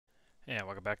And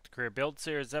welcome back to Career Build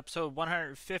Series, episode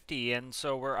 150. And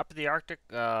so we're up in the Arctic.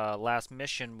 Last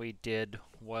mission we did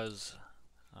was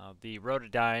the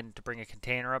Rotodyne to bring a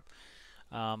container up.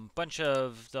 Bunch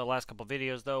of the last couple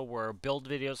videos, though, were build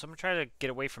videos. So I'm going to try to get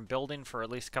away from building for at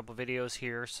least a couple videos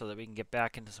here so that we can get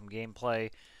back into some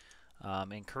gameplay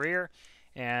in Career.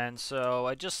 And so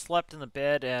I just slept in the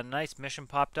bed and a nice mission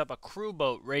popped up. A crew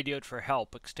boat radioed for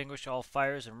help. Extinguish all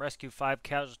fires and rescue 5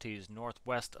 casualties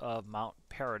northwest of Mount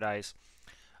Paradise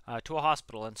to a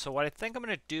hospital. And so what I think I'm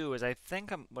going to do is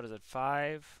what is it,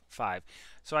 5? 5.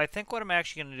 So I think what I'm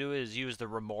actually going to do is use the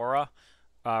Remora.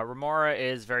 Remora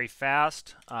is very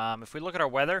fast. If we look at our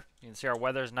weather, you can see our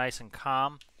weather is nice and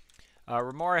calm.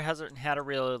 Remora hasn't had a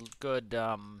real good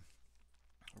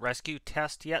rescue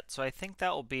test yet, so I think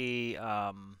that will be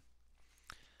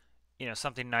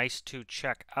something nice to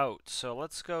check out. So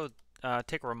let's go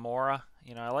take Remora.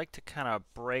 I like to kind of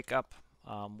break up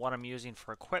what I'm using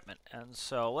for equipment, and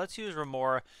so let's use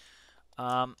Remora.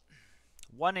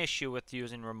 One issue with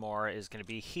using Remora is going to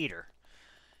be heater,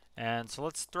 and so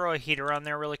let's throw a heater on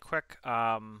there really quick.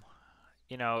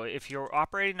 If you're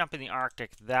operating up in the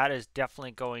Arctic, that is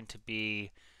definitely going to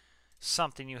be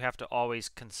something you have to always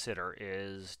consider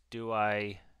is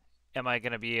am I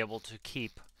going to be able to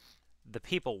keep the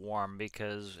people warm,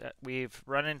 because we've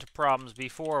run into problems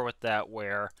before with that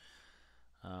where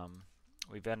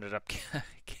we've ended up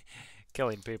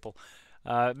killing people,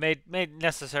 made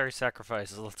necessary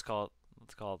sacrifices, let's call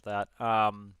it that,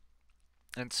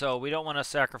 and so we don't want to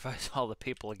sacrifice all the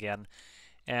people again.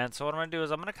 And so what I'm going to do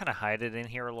is I'm going to kind of hide it in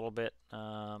here a little bit.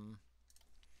 Let's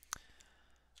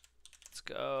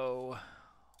go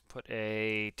put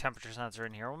a temperature sensor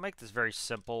in here. We'll make this very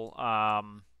simple.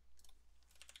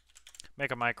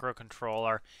 Make a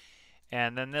microcontroller.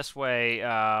 And then this way,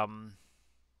 I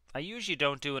usually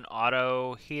don't do an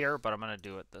auto heater, but I'm going to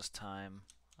do it this time.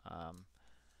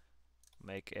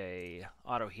 Make a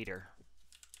auto heater.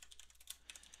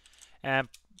 And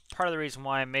part of the reason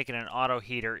why I'm making an auto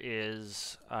heater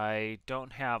is I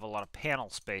don't have a lot of panel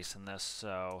space in this,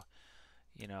 so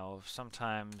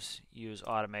sometimes use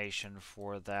automation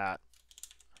for that.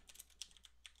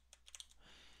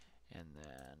 And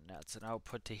then that's an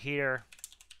output to heater.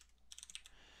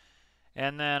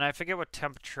 And then I forget what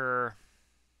temperature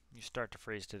you start to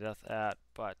freeze to death at,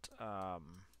 but let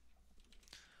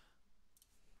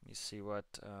me see what,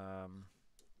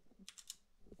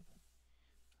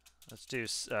 let's do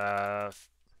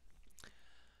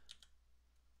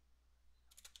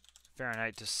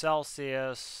Fahrenheit to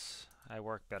Celsius. I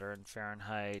work better in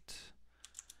Fahrenheit.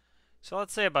 So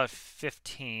let's say about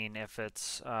 15. If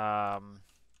it's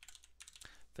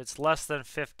less than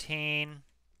 15,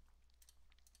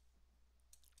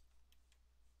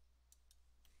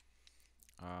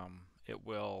 it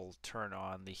will turn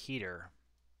on the heater.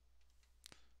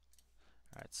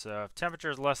 Alright, so if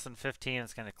temperature is less than 15,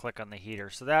 it's going to click on the heater.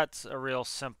 So that's a real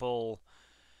simple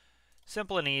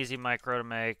and easy micro to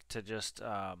make. To just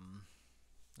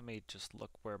let me just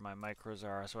look where my micros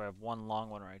are. So I have one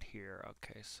long one right here.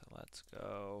 Okay, so let's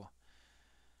go.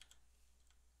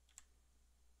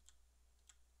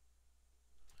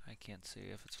 I can't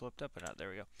see if it's flipped up or not. There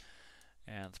we go.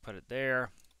 And let's put it there.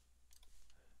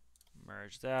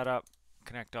 Merge that up.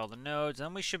 Connect all the nodes,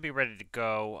 and we should be ready to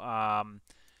go.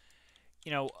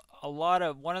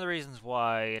 Another reason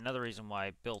why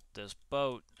I built this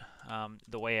boat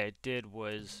the way I did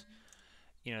was,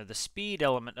 the speed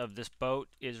element of this boat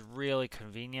is really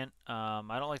convenient.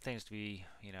 I don't like things to be,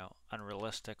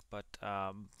 unrealistic, but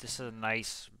this is a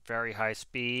nice, very high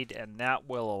speed, and that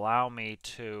will allow me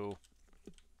to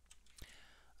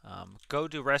go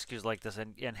do rescues like this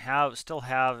and still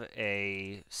have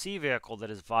a sea vehicle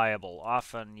that is viable.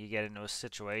 Often you get into a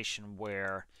situation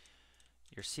where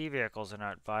your sea vehicles are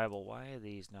not viable. Why are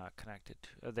these not connected to?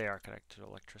 Oh, they are connected to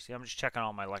electricity. I'm just checking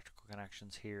all my electrical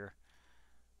connections here.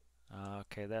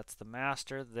 Okay, that's the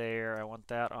master there. I want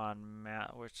that on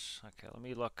okay, let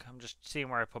me look. I'm just seeing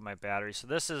where I put my battery. So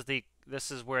this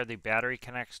is where the battery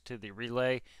connects to the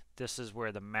relay. This is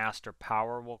where the master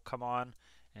power will come on,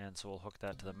 and so we'll hook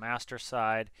that to the master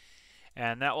side,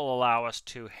 and that will allow us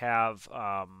to have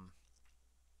our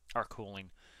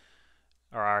cooling,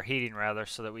 or our heating rather,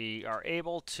 so that we are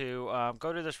able to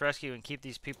go to this rescue and keep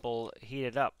these people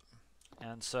heated up.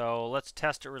 And so let's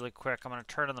test it really quick. I'm going to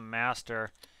turn on the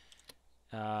master,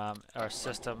 our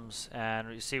systems,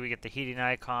 and you see we get the heating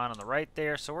icon on the right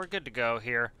there, so we're good to go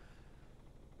here.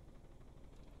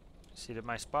 See, did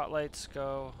my spotlights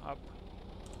go up?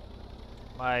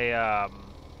 My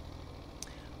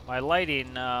my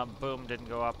lighting boom didn't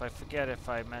go up. I forget if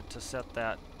I meant to set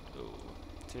that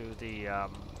to the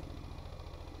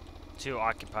to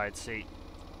occupied seat.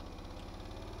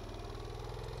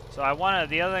 So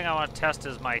the other thing I want to test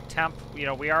is my temp. You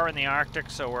know, we are in the Arctic,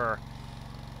 so we're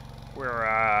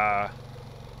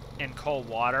in cold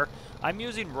water. I'm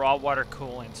using raw water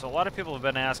cooling, so a lot of people have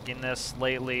been asking this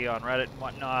lately on Reddit and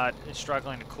whatnot,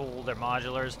 struggling to cool their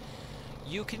modulars.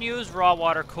 You can use raw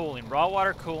water cooling. Raw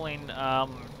water cooling, you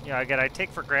know, again, I take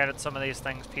for granted some of these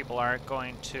things people aren't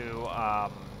going to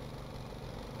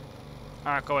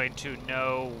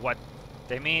know what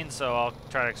they mean, so I'll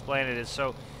try to explain it.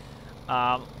 So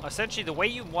essentially the way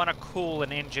you want to cool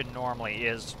an engine normally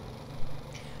is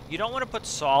you don't want to put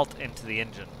salt into the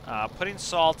engine. Putting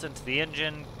salt into the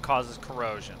engine causes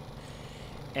corrosion.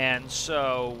 And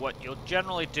so what you'll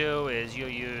generally do is you'll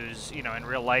use, you know, in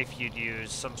real life you'd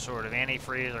use some sort of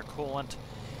antifreeze or coolant,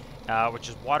 which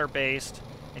is water-based,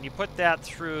 and you put that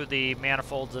through the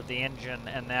manifolds of the engine,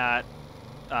 and that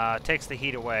takes the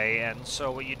heat away. And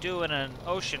so what you do in an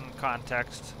ocean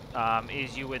context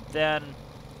is you would then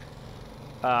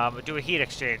do a heat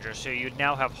exchanger. So you'd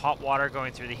now have hot water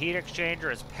going through the heat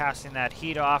exchanger. It's passing that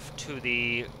heat off to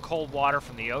the cold water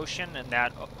from the ocean, and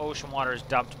that ocean water is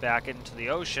dumped back into the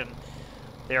ocean,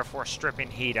 therefore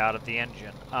stripping heat out of the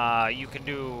engine. You can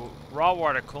do raw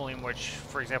water cooling, which,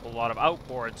 for example, a lot of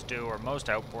outboards do, or most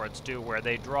outboards do, where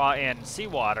they draw in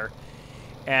seawater,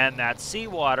 and that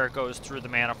seawater goes through the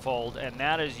manifold, and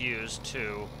that is used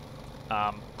to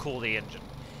cool the engine.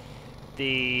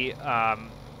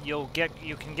 You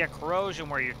can get corrosion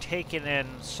where you're taking in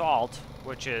salt,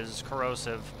 which is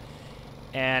corrosive,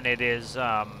 and it is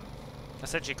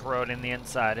essentially corroding the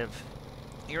inside of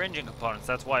your engine components.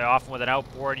 That's why often with an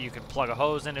outboard you can plug a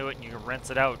hose into it and you can rinse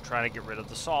it out, trying to get rid of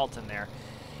the salt in there.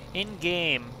 In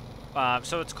game,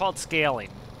 so it's called scaling.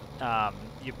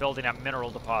 You're building up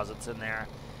mineral deposits in there,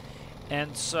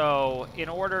 and so in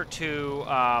order to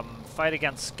fight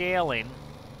against scaling,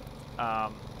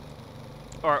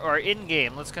 or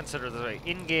in-game, let's consider this way.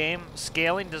 In-game,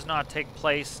 scaling does not take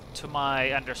place, to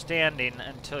my understanding,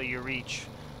 until you reach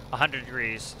 100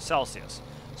 degrees Celsius.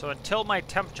 So until my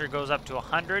temperature goes up to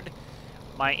 100,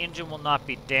 my engine will not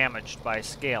be damaged by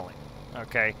scaling.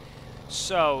 Okay?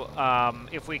 So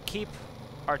if we keep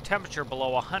our temperature below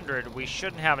 100, we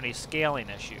shouldn't have any scaling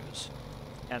issues.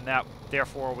 And that,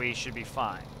 therefore, we should be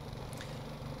fine.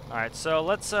 Alright, so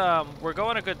let's, we're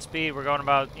going at good speed. We're going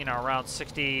about, you know, around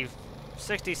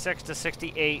 66 to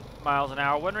 68 miles an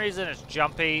hour. One reason it's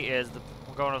jumpy is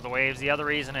we're going with the waves. The other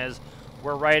reason is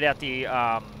we're right at the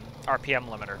RPM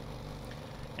limiter.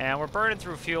 And we're burning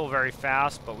through fuel very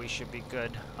fast, but we should be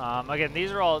good. Again,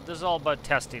 this is all about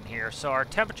testing here. So our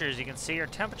temperature, as you can see, our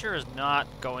temperature is not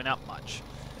going up much.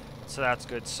 So that's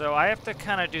good. So I have to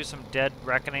kind of do some dead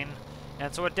reckoning.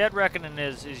 And so what dead reckoning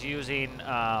is using,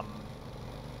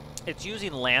 it's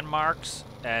using landmarks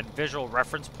and visual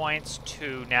reference points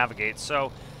to navigate.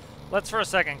 So let's for a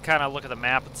second kind of look at the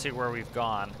map and see where we've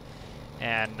gone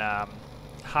and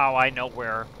how I know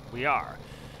where we are.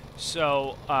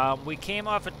 So we came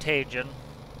off at Tajin,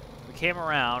 we came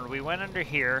around, we went under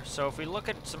here. So if we look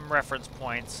at some reference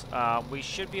points, we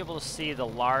should be able to see the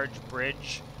large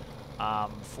bridge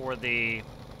for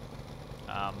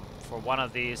one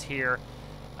of these here.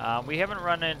 We haven't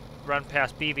run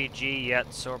past BVG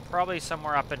yet, so we're probably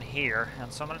somewhere up in here.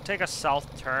 And so I'm going to take a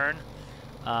south turn,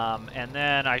 and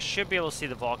then I should be able to see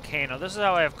the volcano. This is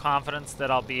how I have confidence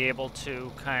that I'll be able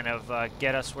to kind of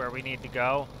get us where we need to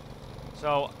go.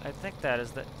 So I think that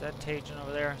is that Tajin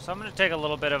over there. So I'm going to take a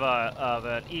little bit of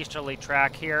an easterly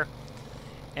track here.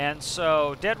 And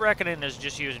so dead reckoning is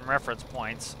just using reference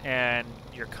points and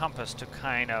your compass to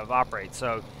kind of operate.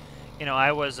 So, you know,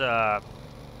 I was as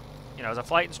a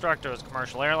flight instructor, as a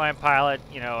commercial airline pilot,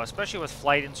 you know, especially with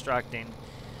flight instructing,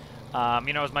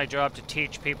 you know, it's my job to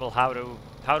teach people how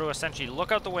to essentially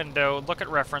look out the window, look at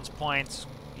reference points,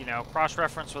 you know,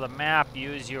 cross-reference with a map,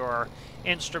 use your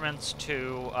instruments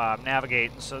to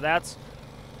navigate. And so that's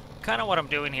kind of what I'm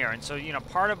doing here. And so, you know,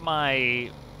 part of my,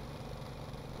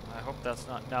 I hope that's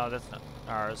not, no, that's not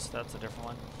ours, that's a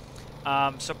different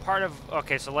one. So part of,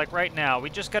 okay, so like right now,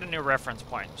 we just got a new reference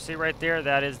point. See right there,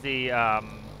 that is the,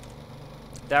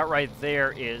 that right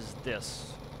there is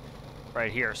this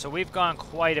right here. So we've gone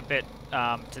quite a bit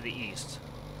to the east.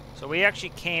 So we actually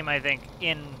came, I think,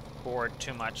 inboard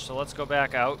too much. So let's go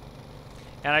back out.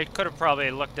 And I could have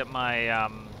probably looked at my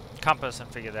compass and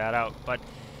figured that out. But,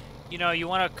 you know, you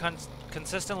want to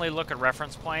consistently look at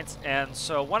reference points. And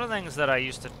so one of the things that I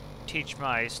used to teach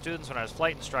my students when I was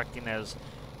flight instructing is,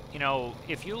 you know,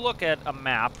 if you look at a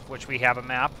map, which we have a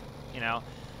map, you know,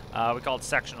 we call it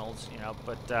sectionals, you know,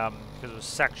 but because it was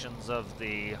sections of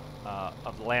the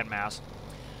landmass.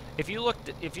 If you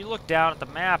looked down at the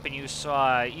map and you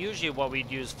saw, usually what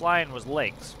we'd use flying was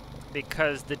lakes,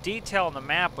 because the detail on the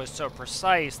map was so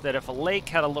precise that if a lake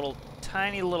had a little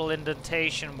tiny little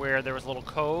indentation where there was a little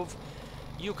cove,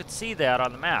 you could see that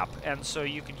on the map, and so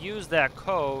you could use that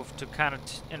cove to kind of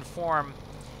inform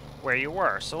where you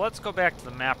were. So let's go back to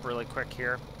the map really quick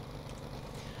here.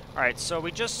 Alright, so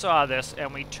we just saw this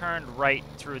and we turned right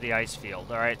through the ice field.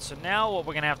 Alright, so now what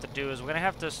we're going to have to do is we're going to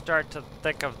have to start to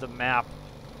think of the map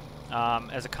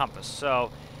as a compass.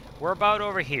 So we're about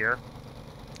over here.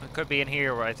 It could be in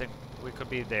here, where I think we could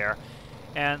be there.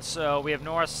 And so we have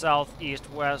north, south, east,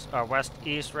 west, or west,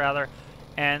 east rather.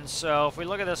 And so if we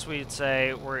look at this, we'd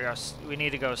say we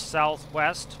need to go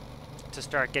southwest to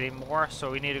start getting more.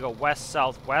 So we need to go west,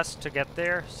 southwest to get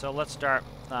there. So let's start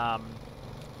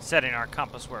setting our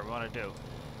compass where we want to do.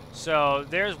 So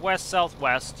there's west,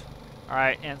 southwest.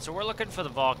 Alright, and so we're looking for the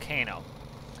volcano.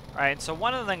 Alright, so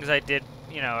one of the things I did,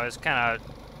 you know, is kind of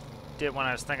did when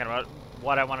I was thinking about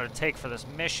what I wanted to take for this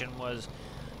mission was,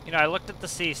 you know, I looked at the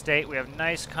sea state. We have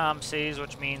nice calm seas,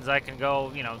 which means I can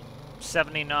go, you know,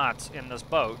 70 knots in this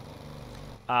boat.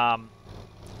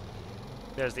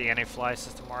 There's the anti-fly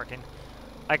system marking.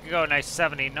 I could go a nice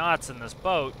 70 knots in this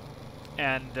boat,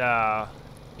 and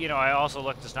you know, I also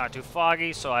looked, it's not too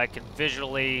foggy, so I can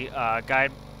visually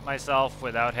guide myself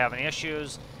without having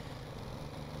issues.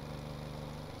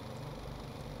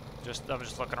 I'm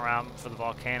just looking around for the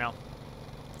volcano.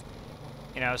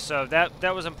 You know, so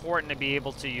that was important to be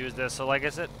able to use this. So like I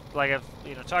said, like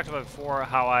I've talked about before,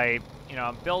 how I'm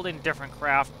building different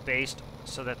craft based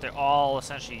so that they're all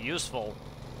essentially useful.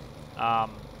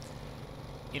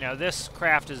 You know, this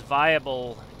craft is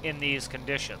viable in these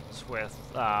conditions with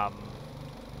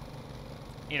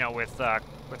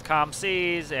with calm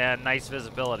seas and nice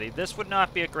visibility. This would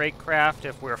not be a great craft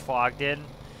if we're fogged in,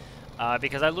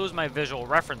 because I lose my visual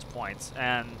reference points.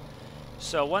 And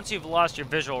so once you've lost your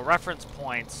visual reference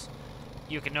points,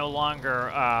 you can no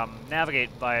longer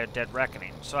navigate by a dead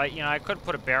reckoning. So I could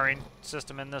put a bearing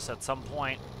system in this at some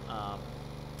point.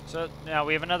 So now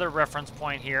we have another reference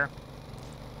point here.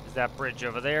 Is that bridge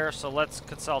over there? So let's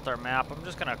consult our map. I'm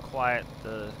just gonna quiet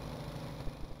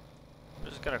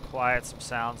some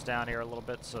sounds down here a little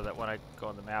bit so that when I go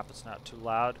on the map it's not too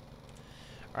loud.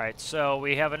 Alright, so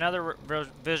we have another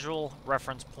visual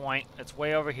reference point. It's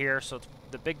way over here, so it's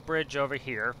the big bridge over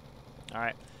here.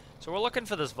 Alright, so we're looking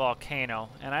for this volcano,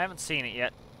 and I haven't seen it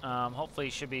yet. Hopefully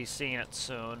you should be seeing it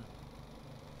soon.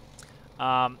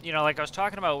 You know, like I was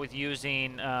talking about with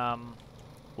using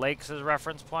lakes as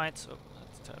reference points. Oh,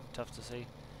 that's tough to see.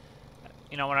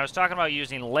 You know, when I was talking about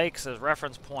using lakes as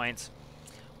reference points,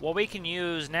 what we can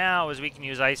use now is we can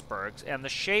use icebergs, and the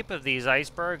shape of these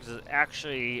icebergs is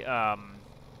actually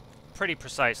pretty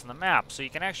precise on the map. So you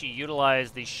can actually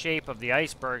utilize the shape of the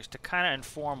icebergs to kind of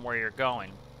inform where you're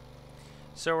going.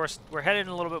 So we're heading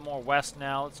a little bit more west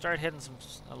now. Let's start heading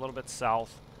a little bit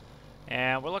south,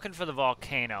 and we're looking for the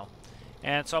volcano.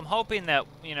 And so I'm hoping that,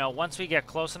 you know, once we get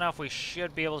close enough, we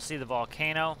should be able to see the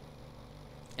volcano.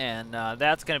 And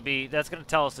that's going to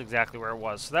tell us exactly where it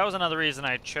was. So that was another reason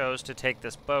I chose to take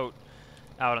this boat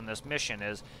out on this mission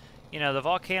is, you know, the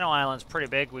volcano island's pretty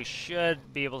big. We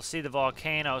should be able to see the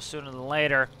volcano sooner than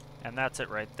later. And that's it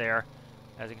right there,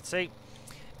 as you can see.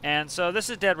 And so this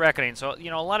is Dead Reckoning. So,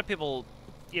 you know, a lot of people,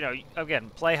 you know,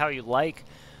 again, play how you like.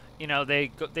 You know, they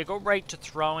go right to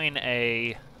throwing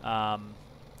a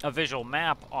visual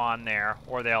map on there,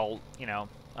 or they'll, you know,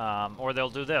 or they'll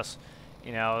do this.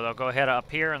 You know, they'll go ahead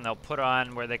up here and they'll put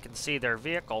on where they can see their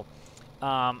vehicle.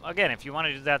 Again, if you want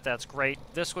to do that, that's great.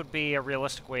 This would be a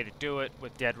realistic way to do it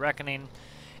with Dead Reckoning.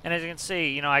 And as you can see,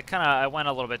 you know, I went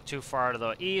a little bit too far to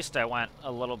the east. I went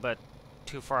a little bit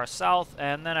too far south,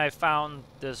 and then I found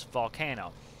this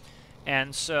volcano.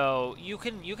 And so you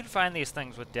can find these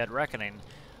things with Dead Reckoning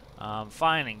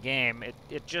fine in game.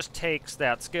 It just takes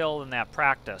that skill and that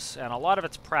practice, and a lot of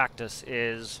its practice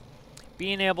is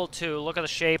being able to look at the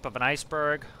shape of an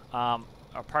iceberg,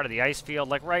 or part of the ice field.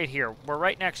 Like right here, we're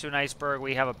right next to an iceberg.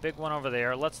 We have a big one over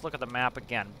there. Let's look at the map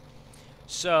again.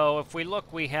 So if we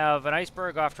look, we have an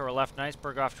iceberg off to our left, an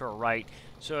iceberg off to our right.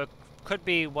 So it could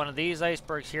be one of these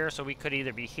icebergs here, so we could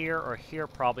either be here or here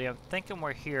probably. I'm thinking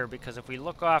we're here because if we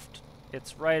look off,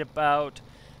 it's right about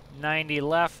 90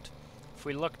 left. If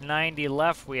we look 90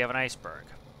 left, we have an iceberg.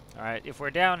 Alright, if we're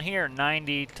down here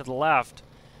 90 to the left,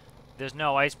 there's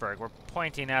no iceberg. We're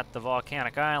pointing at the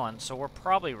volcanic island, so we're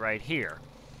probably right here.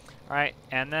 Alright,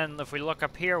 and then if we look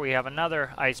up here, we have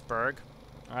another iceberg.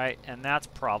 Alright, and that's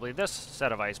probably this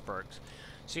set of icebergs.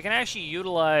 So you can actually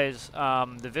utilize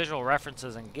the visual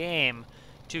references in game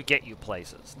to get you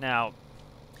places. Now,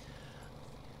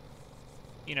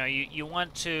 you know, you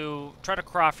want to try to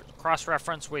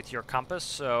cross-reference with your compass.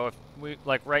 So if we,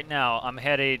 like right now, I'm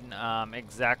heading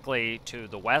exactly to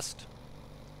the west.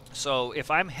 So if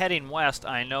I'm heading west,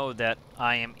 I know that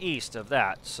I am east of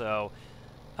that. So,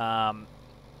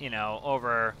 you know,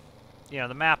 over, you know,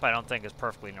 the map I don't think is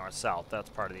perfectly north-south. That's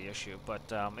part of the issue.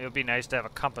 But it would be nice to have a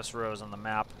compass rose on the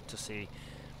map to see.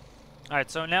 All right,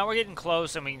 so now we're getting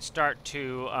close, and we can start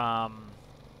to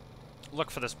look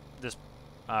for this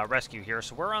rescue here.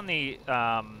 So we're on the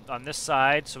on this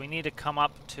side, so we need to come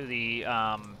up to the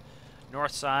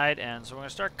north side, and so we're going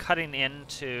to start cutting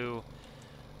into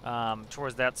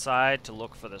towards that side to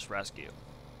look for this rescue.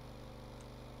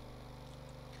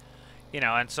 You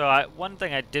know, and so one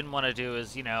thing I didn't want to do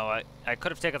is, you know, I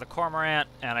could have taken the cormorant,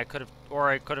 and I could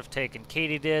have taken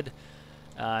katydid.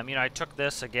 You know, I took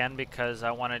this again because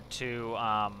I wanted to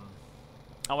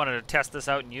test this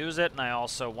out and use it, and I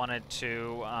also wanted to,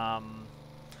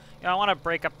 you know, I want to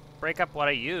break up what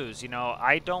I use. You know,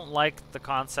 I don't like the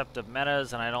concept of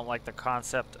metas, and I don't like the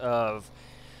concept of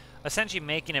essentially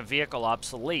making a vehicle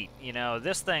obsolete. You know,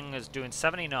 this thing is doing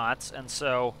 70 knots, and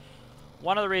so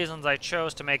one of the reasons I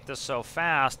chose to make this so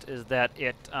fast is that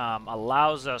it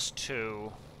allows us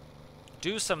to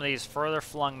do some of these further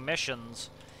flung missions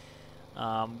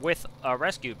with a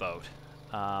rescue boat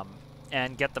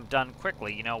and get them done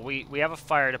quickly. You know, we have a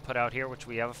fire to put out here, which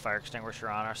we have a fire extinguisher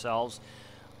on ourselves.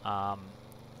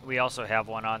 We also have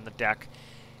one on the deck.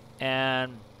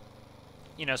 And,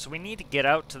 you know, so we need to get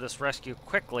out to this rescue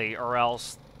quickly, or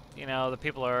else, you know, the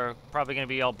people are probably going to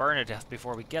be all burned to death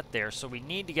before we get there. So we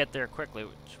need to get there quickly,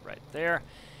 which is right there.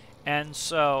 And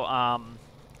so,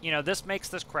 you know, this makes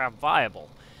this craft viable.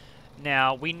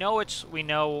 Now, we know its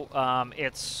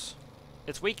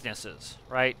weaknesses,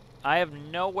 right? I have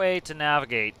no way to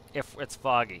navigate if it's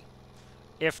foggy.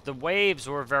 If the waves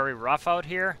were very rough out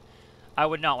here, I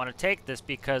would not want to take this,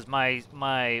 because one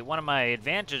of my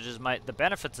advantages, the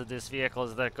benefits of this vehicle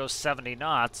is that it goes 70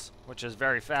 knots, which is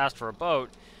very fast for a boat.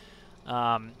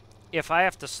 If I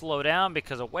have to slow down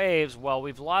because of waves, well,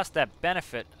 we've lost that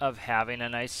benefit of having a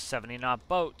nice 70-knot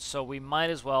boat, so we might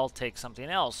as well take something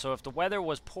else. So if the weather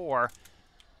was poor,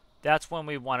 that's when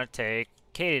we want to take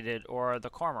katydid or the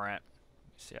cormorant.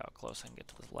 Let me see how close I can get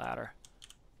to this ladder.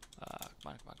 Come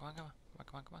on, come on, come on, come on,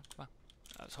 come on, come on, come on.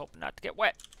 I was hoping not to get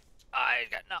wet. I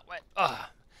got not wet. Ugh.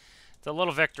 The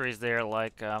little victories there,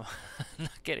 like not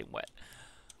getting wet.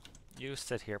 You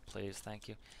sit here, please. Thank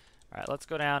you. All right, let's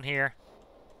go down here.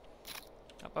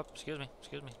 Up, up. Excuse me.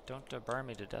 Excuse me. Don't burn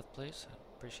me to death, please. I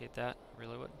appreciate that. I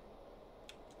really would.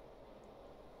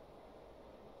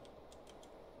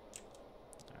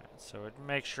 All right, so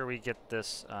make sure we get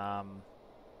this. So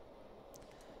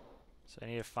I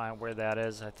need to find where that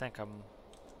is. I think I'm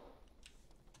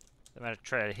going to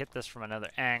try to hit this from another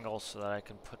angle so that I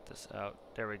can put this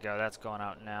out. There we go. That's going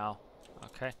out now.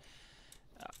 Okay.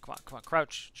 Come on, come on.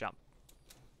 Crouch, jump.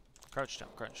 Crouch,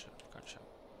 jump, crouch, jump, crouch, jump.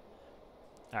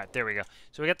 All right, there we go.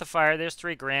 So we got the fire. There's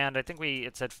 $3,000. I think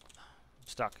it said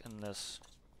stuck in this,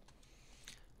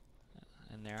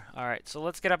 in there. All right, so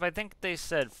let's get up. I think they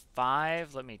said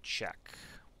 5. Let me check.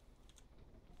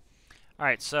 All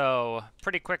right, so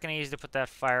pretty quick and easy to put that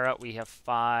fire out. We have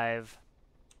 5.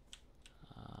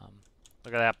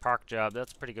 Look at that park job.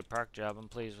 That's a pretty good park job. I'm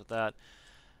pleased with that.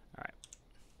 All right,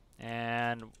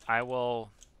 and I will.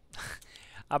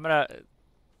 I'm gonna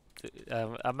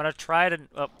try to.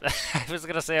 Oh, I was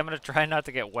gonna say I'm gonna try not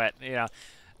to get wet. You know,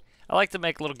 I like to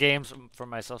make little games for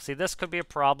myself. See, this could be a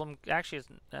problem. Actually,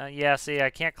 yeah. See, I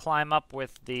can't climb up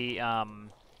with the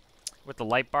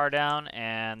light bar down,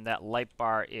 and that light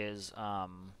bar is I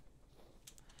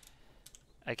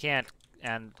can't.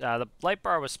 And the light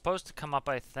bar was supposed to come up,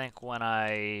 I think, when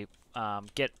I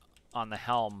get on the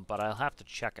helm, but I'll have to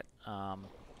check it. I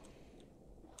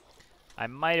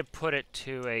might have put it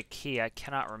to a key. I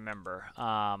cannot remember.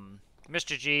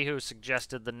 Mr. G, who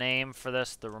suggested the name for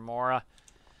this, the Remora,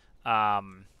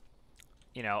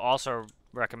 you know, also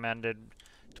recommended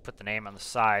to put the name on the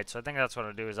side. So I think that's what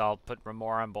I'll do, is I'll put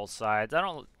Remora on both sides. I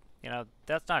don't... You know,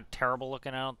 that's not terrible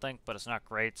looking, I don't think, but it's not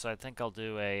great. So I think I'll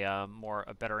do a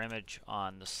better image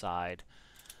on the side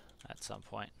at some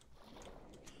point.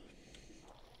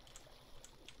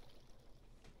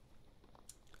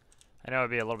 I know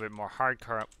it'd be a little bit more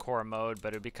hardcore mode, but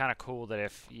it'd be kind of cool that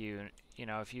if you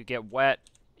know, if you get wet,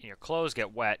 your clothes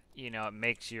get wet, you know, it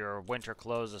makes your winter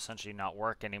clothes essentially not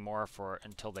work anymore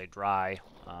until they dry.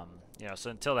 You know,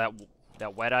 so until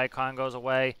that wet icon goes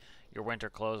away, your winter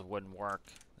clothes wouldn't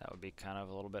work. That would be kind of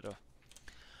a little bit of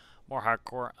more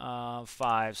hardcore.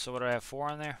 5. So what do I have?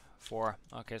 4 on there? 4.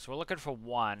 Okay, so we're looking for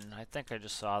 1. I think I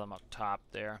just saw them up top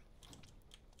there.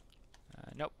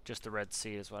 Nope, just the red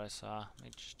seed is what I saw. Let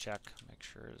me just check, make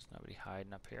sure there's nobody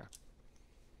hiding up here.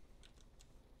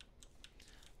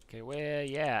 Okay, where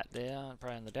you at? Yeah,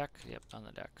 probably on the deck. Yep, on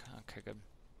the deck. Okay, good.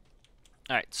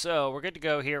 Alright, so we're good to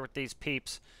go here with these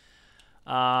peeps.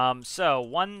 So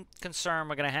one concern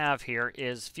we're going to have here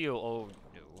is fuel. Oh,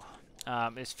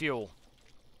 no. Is fuel.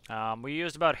 We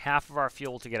used about half of our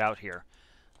fuel to get out here.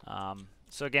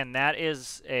 So again, that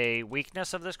is a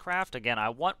weakness of this craft. Again, I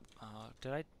want...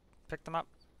 did I pick them up?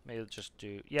 Maybe just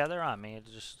do... Yeah, they're on me.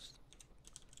 Just...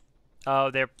 Oh,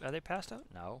 are they passed out?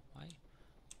 No. Why?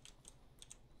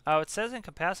 Oh, it says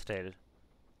incapacitated.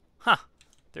 Huh.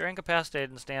 They're incapacitated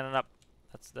and standing up.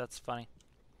 That's funny.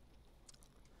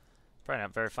 Probably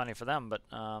not very funny for them, but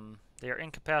they are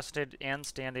incapacitated and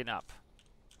standing up.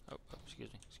 Oh, excuse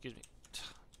me.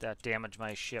 That damaged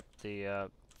my ship, the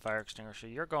fire extinguisher.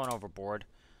 You're going overboard.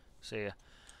 See ya.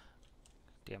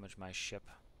 Damaged my ship.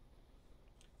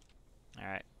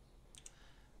 Alright.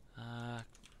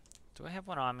 Do I have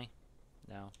one on me?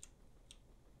 No.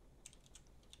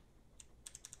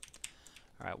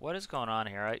 Alright, what is going on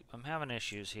here? I'm having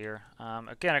issues here.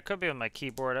 Again, it could be with my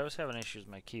keyboard. I was having issues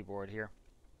with my keyboard here.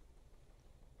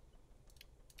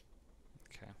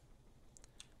 Okay.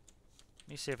 Let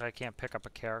me see if I can't pick up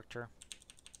a character.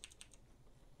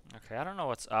 Okay, I don't know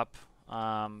what's up.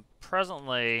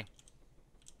 Presently...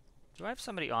 Do I have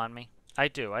somebody on me? I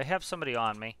do. I have somebody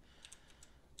on me.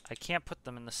 I can't put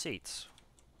them in the seats.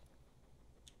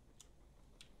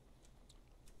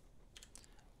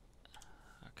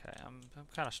 Okay, I'm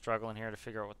kind of struggling here to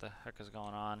figure out what the heck is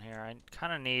going on here. I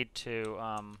kind of need to,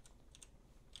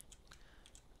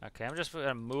 okay, I'm just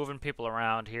moving people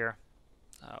around here.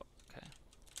 Oh, okay.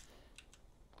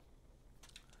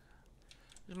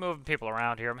 Just moving people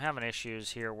around here. I'm having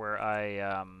issues here where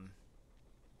I,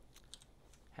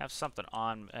 have something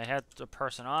on. I had a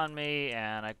person on me,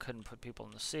 and I couldn't put people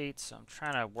in the seats, so I'm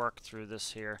trying to work through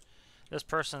this here. This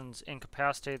person's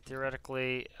incapacitated,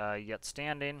 theoretically, yet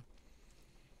standing.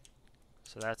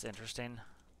 So that's interesting.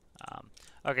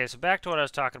 Okay, so back to what I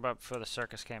was talking about before the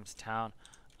circus came to town.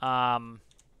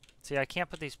 See, I can't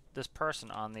put this person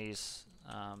on these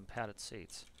padded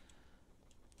seats.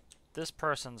 This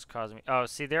person's causing me... Oh,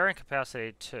 see, they're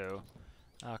incapacitated too.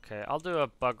 Okay, I'll do a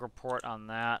bug report on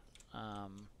that.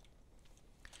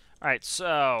 Alright,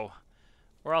 so...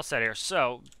 We're all set here.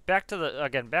 So, back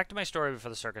to my story before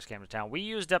the circus came to town. We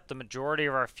used up the majority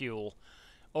of our fuel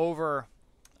over...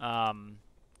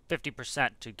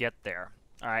 50% to get there.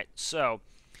 Alright, so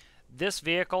this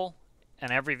vehicle and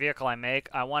every vehicle I make,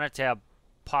 I want it to have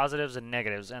positives and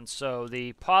negatives. And so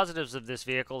the positives of this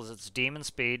vehicle is it's demon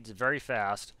speed, it's very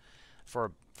fast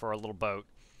for a little boat.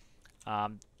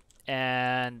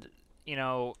 And you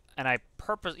know, and I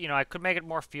could make it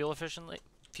more fuel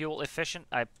efficient.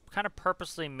 I kind of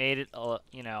purposely made it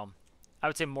you know, I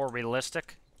would say more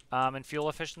realistic in fuel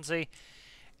efficiency.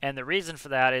 And the reason for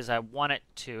that is I want it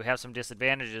to have some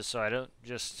disadvantages so I don't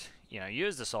just, you know,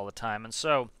 use this all the time. And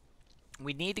so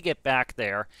we need to get back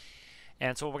there.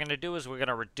 And so what we're going to do is we're going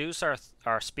to reduce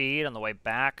our speed on the way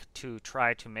back to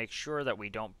try to make sure that we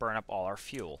don't burn up all our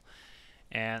fuel.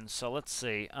 And so let's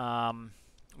see.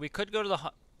 We could go to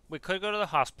the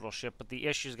hospital ship, but the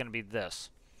issue is going to be this.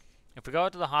 If we go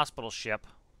out to the hospital ship,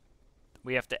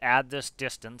 we have to add this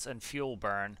distance and fuel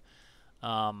burn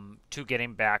to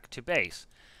getting back to base.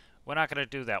 We're not going to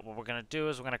do that. What we're going to do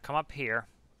is we're going to come up here,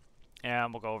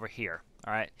 and we'll go over here.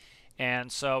 All right,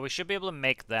 and so we should be able to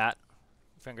make that.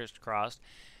 Fingers crossed.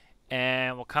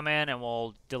 And we'll come in and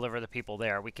we'll deliver the people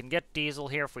there. We can get diesel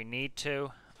here if we need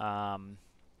to. But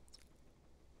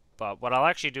what I'll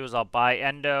actually do is I'll buy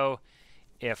endo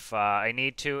if I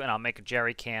need to, and I'll make a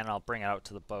jerry can and I'll bring it out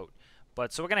to the boat.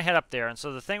 But so we're going to head up there. And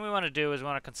so the thing we want to do is we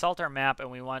want to consult our map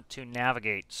and we want to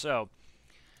navigate. So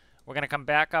we're going to come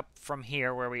back up from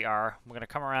here where we are. We're going to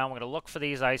come around. We're going to look for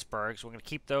these icebergs. We're going to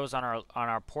keep those on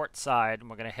our port side, and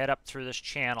we're going to head up through this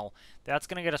channel. That's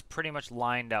going to get us pretty much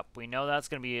lined up. We know that's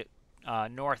going to be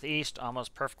northeast,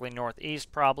 almost perfectly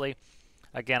northeast probably.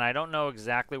 Again, I don't know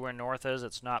exactly where north is.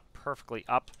 It's not perfectly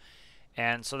up.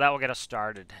 And so that will get us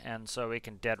started. And so we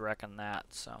can dead reckon that.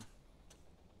 So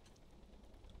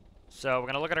we're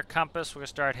going to look at our compass. We're going to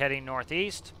start heading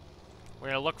northeast. We're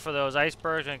going to look for those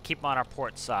icebergs and keep them on our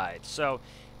port side. So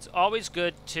it's always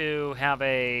good to have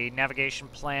a navigation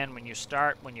plan when you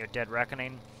start, when you're dead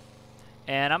reckoning.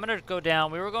 And I'm going to go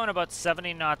down. We were going about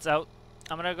 70 knots out.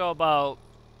 I'm going to go about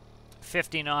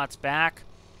 50 knots back.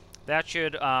 That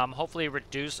should hopefully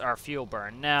reduce our fuel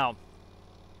burn. Now,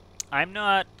 I'm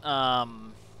not...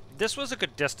 this was a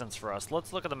good distance for us.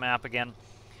 Let's look at the map again.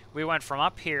 we went from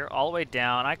up here all the way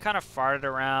down. I kind of farted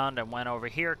around and went over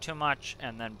here too much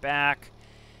and then back.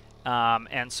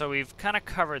 And so we've kind of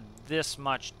covered this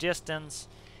much distance.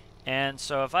 And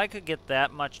so if I could get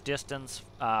that much distance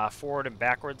forward and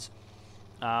backwards,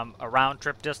 a round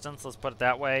trip distance, let's put it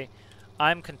that way,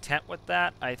 I'm content with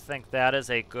that. I think that is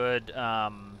a good,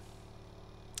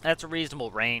 that's a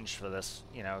reasonable range for this,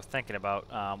 you know, thinking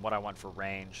about what I want for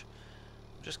range.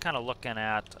 I'm just kind of looking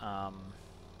at, I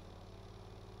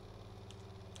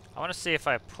want to see if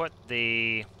I put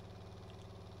the,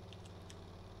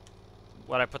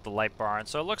 what I put the light bar in.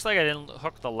 So it looks like I didn't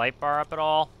hook the light bar up at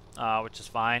all, which is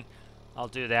fine. I'll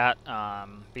do that.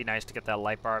 Be nice to get that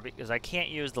light bar because I can't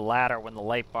use the ladder when the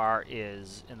light bar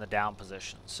is in the down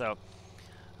position. So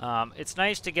it's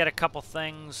nice to get a couple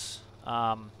things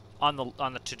on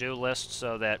the to-do list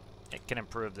so that it can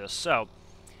improve this. So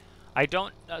I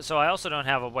also don't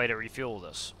have a way to refuel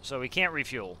this. So we can't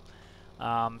refuel.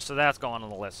 So that's going on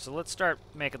the list. So let's start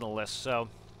making the list. So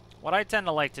what I tend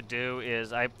to like to do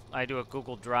is I do a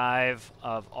Google Drive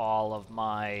of all of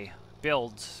my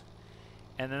builds,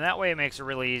 and then that way it makes it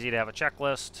really easy to have a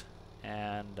checklist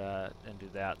and do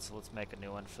that. So let's make a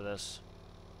new one for this.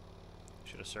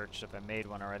 Should have searched if I made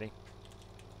one already.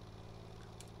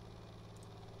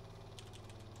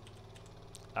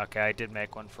 Okay, I did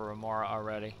make one for Remora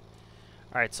already.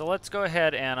 Alright, so let's go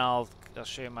ahead and I'll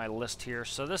show you my list here.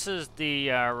 So this is the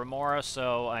Remora,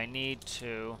 so I need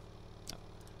to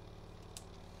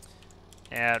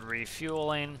add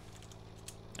refueling.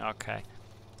 Okay.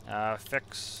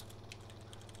 Fix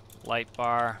light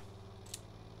bar.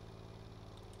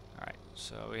 Alright,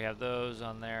 so we have those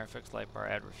on there. Fix light bar,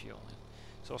 add refueling.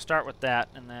 So we'll start with that,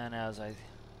 and then as I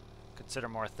consider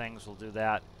more things, we'll do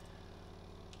that.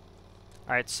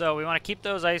 Alright, so we want to keep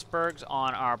those icebergs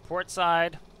on our port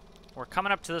side. We're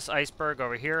coming up to this iceberg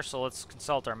over here, so let's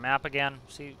consult our map again.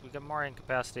 See, we got more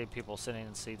incapacitated people sitting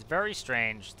in seats. Very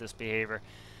strange, this behavior.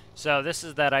 So this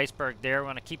is that iceberg there. We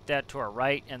want to keep that to our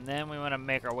right, and then we want to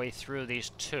make our way through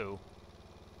these two.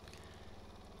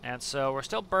 And so we're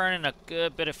still burning a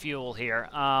good bit of fuel here.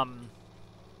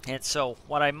 And so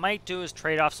what I might do is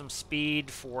trade off some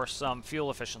speed for some fuel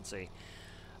efficiency.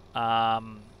 Or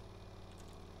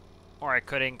I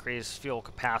could increase fuel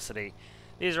capacity.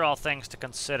 These are all things to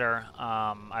consider.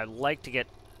 I'd like to get,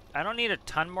 I don't need a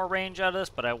ton more range out of this,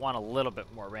 but I want a little bit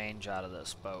more range out of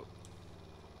this boat.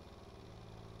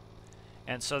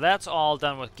 And so that's all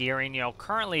done with gearing. You know,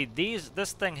 currently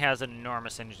this thing has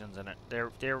enormous engines in it.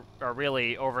 They are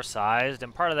really oversized,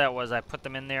 and part of that was I put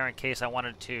them in there in case I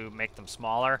wanted to make them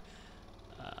smaller.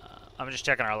 I'm just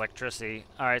checking our electricity.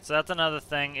 All right, so that's another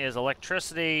thing is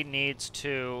electricity needs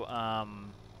to.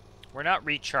 We're not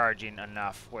recharging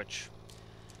enough, which.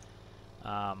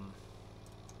 So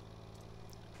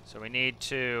we need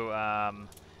to.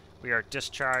 We are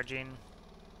discharging.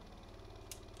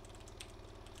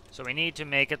 So we need to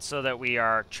make it so that we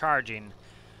are charging,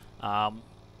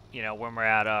 you know, when we're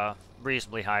at a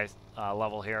reasonably high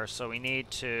level here. So we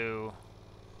need to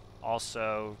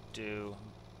also do,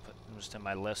 put just in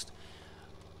my list.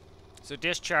 So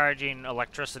discharging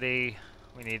electricity,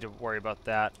 we need to worry about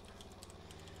that.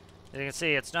 As you can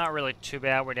see, it's not really too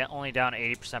bad. We're only down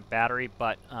 80% battery,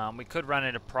 but we could run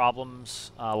into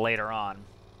problems later on,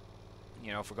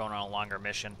 you know, if we're going on a longer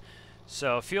mission.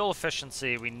 So fuel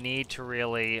efficiency, we need to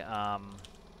really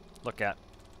look at.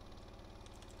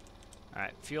 All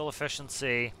right, fuel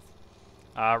efficiency,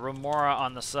 Remora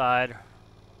on the side.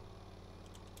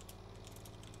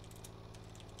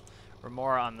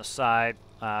 Remora on the side,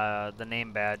 the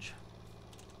name badge.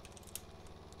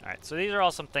 All right, so these are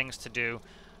all some things to do.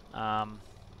 All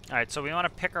right, so we want to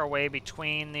pick our way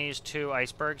between these two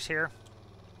icebergs here.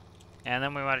 And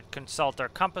then we want to consult our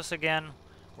compass again.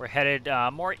 We're headed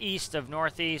more east of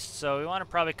northeast, so we want to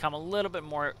probably come a little bit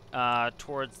more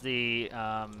towards the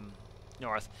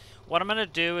north. What I'm going to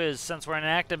do is, since we're in an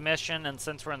active mission and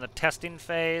since we're in the testing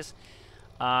phase,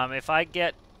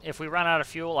 if we run out of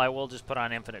fuel, I will just put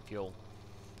on infinite fuel.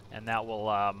 And that will,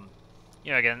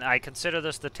 you know, again, I consider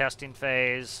this the testing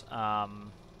phase.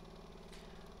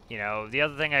 You know, the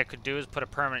other thing I could do is put a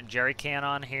permanent jerry can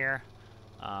on here.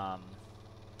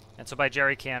 And so by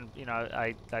jerry can, you know,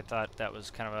 I thought that was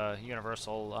kind of a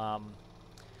universal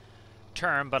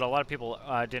term, but a lot of people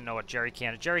didn't know what jerry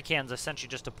can is. Jerry can is essentially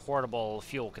just a portable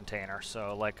fuel container,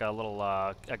 so like a little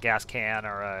a gas can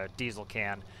or a diesel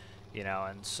can, you know.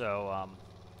 And so,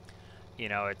 you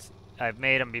know, I've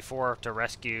made them before to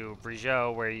rescue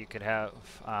Brigeau, where you could have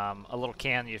a little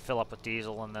can you fill up with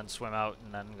diesel and then swim out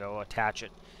and then go attach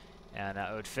it, and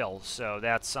it would fill. So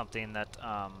that's something that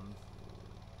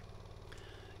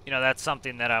you know, that's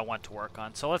something that I want to work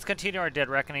on. So let's continue our dead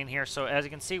reckoning here. So as you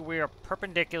can see, we are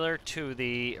perpendicular to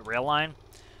the rail line.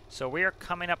 So we are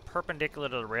coming up perpendicular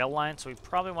to the rail line, so we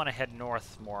probably want to head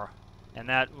north more. And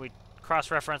that we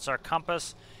cross-reference our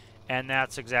compass, and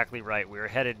that's exactly right. We are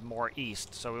headed more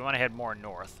east, so we want to head more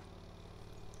north.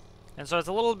 And so it's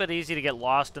a little bit easy to get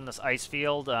lost in this ice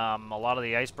field. A lot of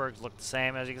the icebergs look the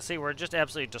same. As you can see, we're just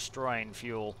absolutely destroying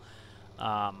fuel.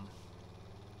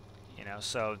 You know,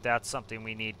 so that's something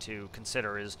we need to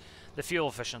consider, is the fuel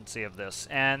efficiency of this.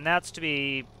 And that's to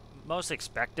be most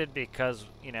expected because,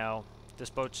 you know, this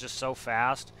boat's just so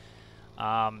fast.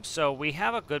 So we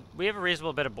have a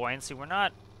reasonable bit of buoyancy. We're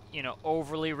not, you know,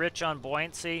 overly rich on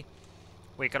buoyancy.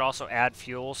 We could also add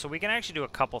fuel, so we can actually do a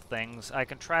couple things. I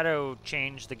can try to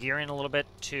change the gearing a little bit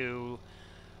to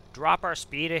drop our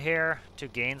speed a hair to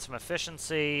gain some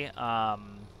efficiency. I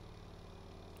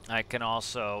can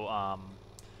also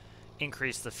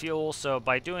increase the fuel. So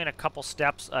by doing a couple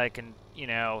steps, I can, you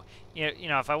know,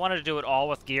 if I wanted to do it all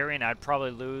with gearing, I'd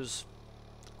probably lose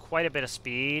quite a bit of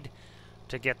speed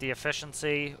to get the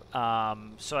efficiency.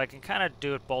 So I can kind of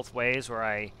do it both ways, where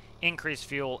I increase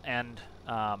fuel and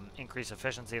increase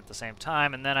efficiency at the same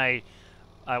time, and then I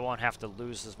won't have to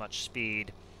lose as much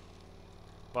speed.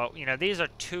 But you know, these are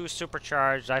two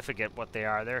supercharged. I forget what they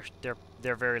are.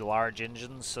 They're very large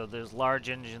engines. So those large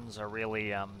engines are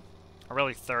really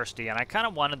thirsty, and I kind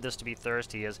of wanted this to be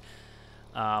thirsty.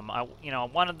 I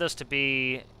wanted this to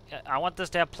be. I want this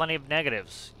to have plenty of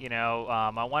negatives. You know,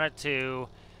 I want it to,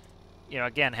 you know,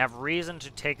 again, have reason to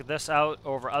take this out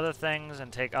over other things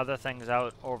and take other things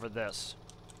out over this.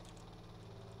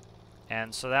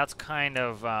 And so that's kind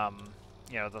of,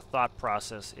 you know, the thought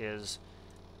process is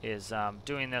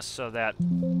doing this so that,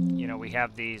 you know, we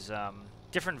have these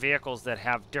different vehicles that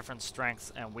have different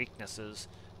strengths and weaknesses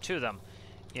to them.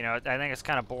 You know, I think it's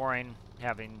kind of boring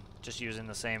just using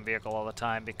the same vehicle all the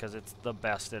time because it's the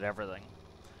best at everything.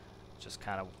 Just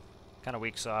kind of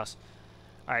weak sauce.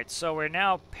 All right, so we're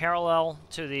now parallel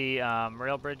to the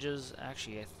rail bridges.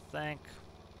 Actually, I think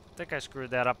I screwed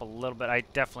that up a little bit. I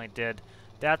definitely did.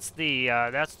 That's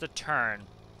the turn.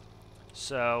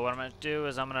 So what I'm going to do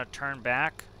is I'm going to turn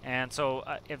back, and so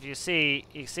if you see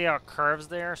how it curves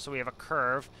there. So we have a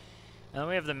curve, and then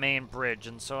we have the main bridge.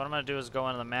 And so what I'm going to do is go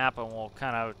into the map, and we'll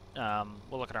kind of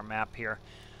we'll look at our map here.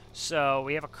 So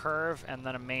we have a curve and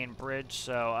then a main bridge.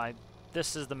 So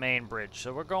this is the main bridge.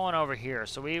 So we're going over here.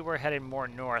 So we were heading more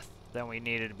north than we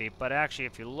needed to be. But actually,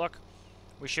 if you look,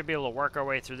 we should be able to work our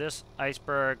way through this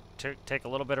iceberg to take a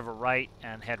little bit of a right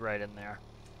and head right in there.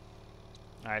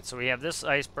 All right, so we have this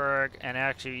iceberg, and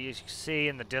actually you can see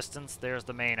in the distance there's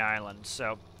the main island.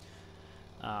 So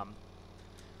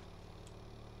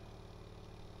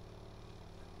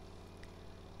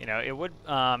you know, it would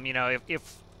you know,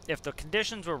 if the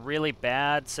conditions were really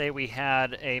bad, say we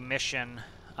had a mission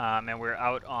and we're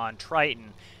out on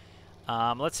Triton,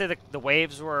 let's say the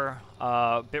waves were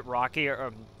a bit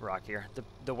rockier.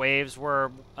 The waves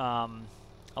were a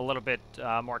little bit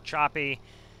more choppy.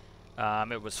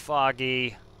 It was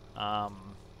foggy. You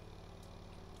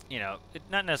know,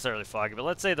 not necessarily foggy, but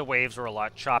let's say the waves were a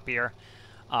lot choppier.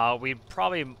 We'd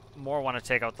probably more want to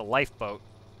take out the lifeboat.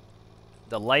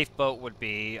 The lifeboat would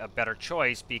be a better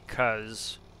choice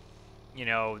because, you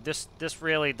know, this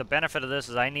really, the benefit of this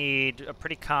is I need a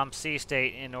pretty calm sea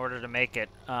state in order to make it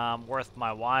worth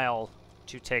my while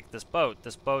to take this boat.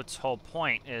 This boat's whole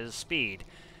point is speed.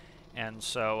 And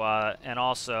so, and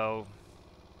also,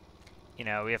 you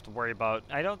know, we have to worry about,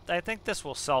 I think this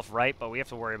will self-right, but we have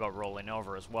to worry about rolling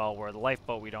over as well, where the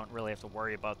lifeboat, we don't really have to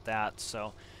worry about that.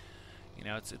 So, you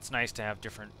know, it's nice to have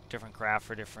different craft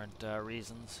for different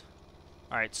reasons.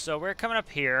 Alright, so we're coming up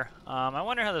here. I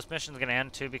wonder how this mission is going to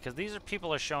end too, because these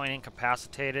people are showing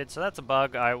incapacitated, so that's a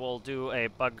bug. I will do a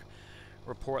bug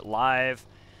report live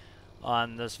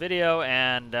on this video,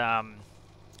 and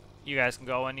you guys can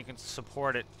go and you can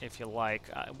support it if you like.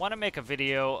 I want to make a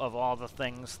video of all the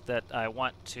things that I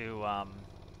want to,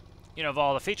 you know, of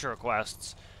all the feature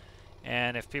requests,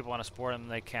 and if people want to support them,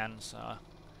 they can. So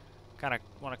kind of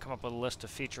want to come up with a list of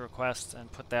feature requests and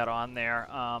put that on there.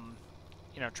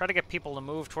 You know, try to get people to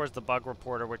move towards the bug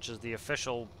reporter, which is the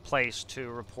official place to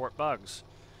report bugs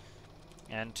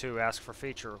and to ask for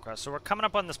feature requests. So we're coming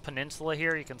up on this peninsula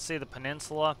here. You can see the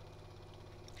peninsula.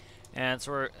 And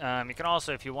so we're, you can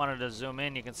also, if you wanted to zoom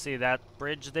in, you can see that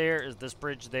bridge there is this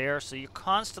bridge there. So you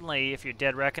constantly, if you're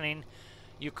dead reckoning,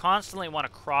 you constantly want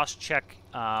to cross-check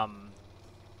the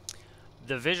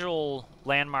visual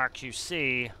landmarks you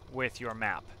see with your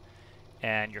map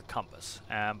and your compass.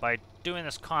 By doing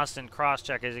this constant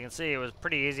cross-check, as you can see, it was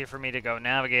pretty easy for me to go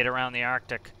navigate around the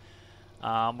Arctic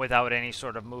without any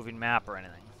sort of moving map or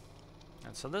anything.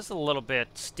 And so this is a little bit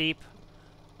steep.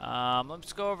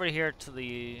 Let's go over here to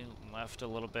the left a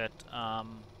little bit. Not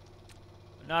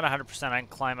 100%. I can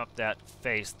climb up that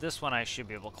face. This one I should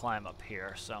be able to climb up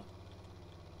here. So, all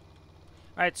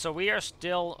right. So we are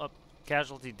still up.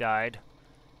 Casualty died.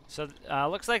 So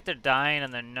looks like they're dying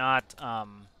and they're not.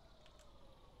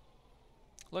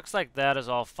 Looks like that is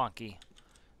all funky.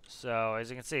 So as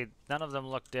you can see, none of them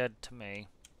look dead to me.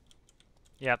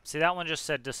 Yep. See, that one just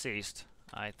said deceased,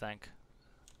 I think.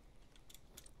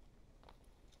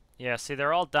 Yeah, see,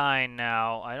 they're all dying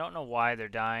now. I don't know why they're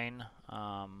dying.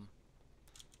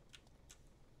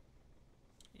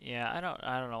 Yeah,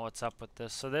 I don't know what's up with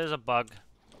this. So there's a bug.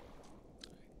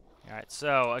 All right.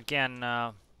 So again,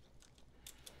 if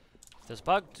there's a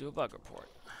bug, do a bug report.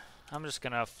 I'm just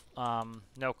gonna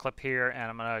no clip here, and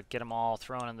I'm gonna get them all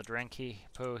thrown in the drinky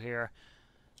poo here.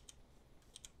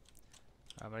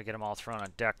 I'm gonna get them all thrown on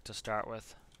deck to start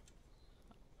with.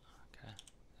 Okay,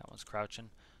 that one's crouching.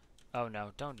 Oh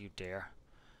no, don't you dare.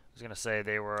 I was gonna say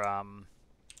they were, I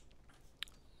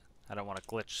don't want to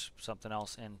glitch something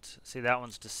else in. See, that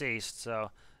one's deceased,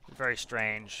 so very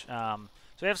strange. So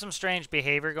we have some strange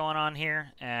behavior going on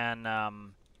here,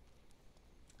 and,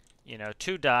 you know,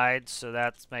 2 died, so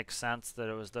that makes sense that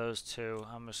it was those 2.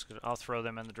 I'll throw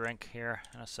them in the drink here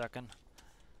in a second.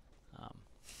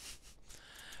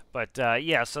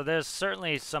 Yeah, so there's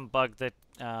certainly some bug that,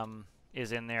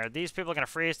 is in there. These people are going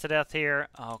to freeze to death here.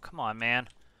 Oh, come on, man.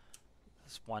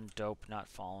 This one dope not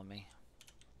following me.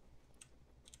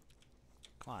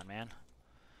 Come on, man.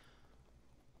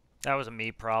 That was a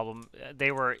me problem. They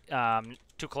were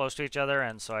too close to each other,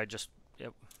 and so it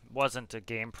wasn't a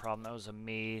game problem. That was a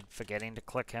me forgetting to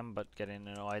click him, but getting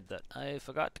annoyed that I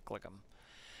forgot to click him.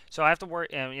 So I have to worry,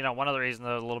 and you know, one of the reasons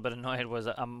I was a little bit annoyed was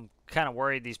I'm kind of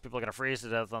worried these people are going to freeze to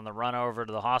death on the run over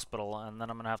to the hospital, and then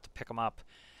I'm going to have to pick them up.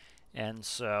 And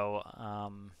so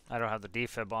I don't have the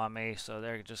defib on me, so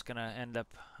they're just going to end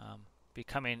up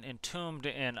becoming entombed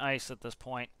in ice at this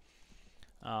point.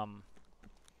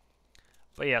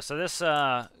 But yeah, so this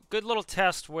good little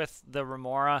test with the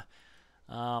Remora.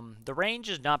 The range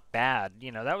is not bad.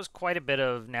 You know, that was quite a bit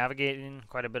of navigating,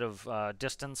 quite a bit of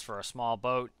distance for a small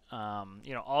boat.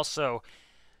 You know, also,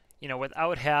 you know,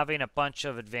 without having a bunch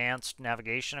of advanced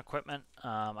navigation equipment,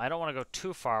 I don't want to go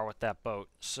too far with that boat.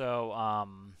 So,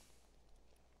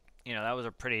 you know, that was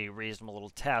a pretty reasonable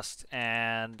little test.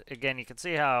 And again, you can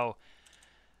see how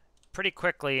pretty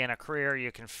quickly in a career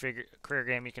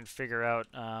game you can figure out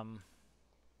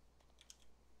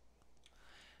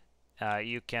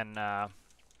you can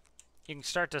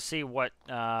start to see what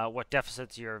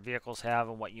deficits your vehicles have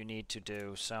and what you need to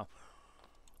do. So,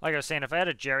 like I was saying, if I had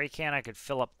a jerry can, I could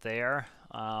fill up there,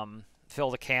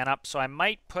 fill the can up. So I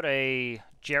might put a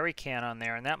jerry can on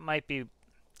there, and that might be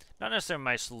not necessarily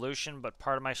my solution, but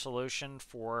part of my solution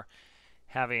for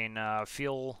having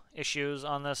fuel issues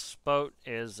on this boat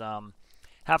is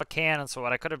have a can. And so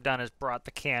what I could have done is brought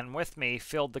the can with me,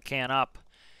 filled the can up,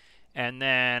 and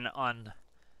then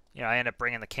you know, I end up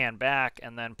bringing the can back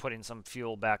and then putting some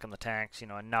fuel back in the tanks, you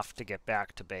know, enough to get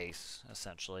back to base,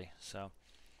 essentially. So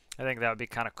I think that would be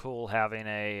kind of cool having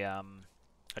a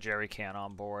jerry can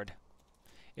on board.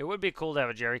 It would be cool to have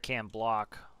a jerry can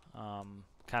block, kind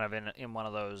of in one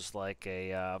of those, like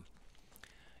a,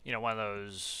 you know, one of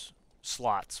those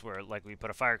slots where, like, we put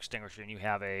a fire extinguisher and you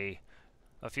have a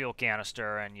fuel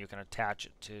canister and you can attach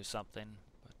it to something.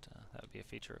 But that would be a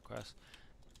feature request.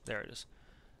 There it is.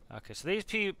 Okay, so these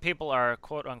people are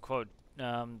quote-unquote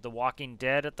the Walking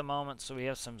Dead at the moment. So we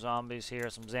have some zombies here,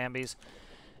 some zambies.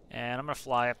 And I'm going to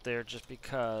fly up there just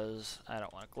because I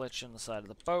don't want to glitch in the side of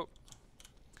the boat.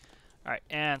 Alright,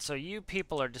 and so you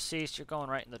people are deceased. You're going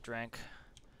right in the drink.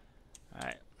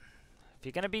 Alright. If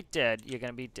you're going to be dead, you're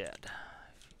going to be dead.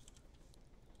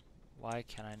 Why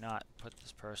can I not put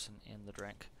this person in the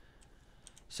drink?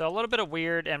 So a little bit of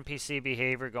weird NPC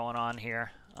behavior going on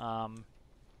here.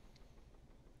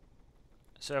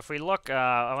 So if we look,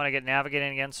 I want to get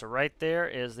navigating again. So right there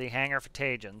is the hangar for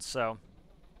Tajin. So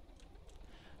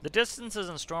the distances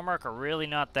in Stormworks are really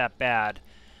not that bad.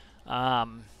 You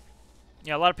know,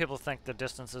 a lot of people think the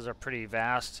distances are pretty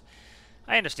vast.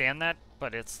 I understand that,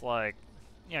 but it's like,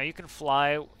 you know, you can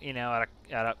fly, you know,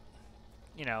 at a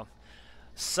you know,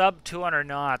 sub 200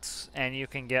 knots, and you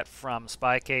can get from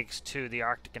Spy Cakes to the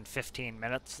Arctic in 15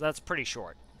 minutes. That's pretty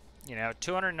short. You know,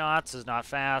 200 knots is not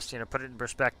fast. You know, put it in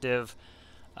perspective.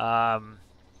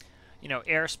 You know,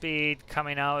 airspeed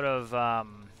coming out of,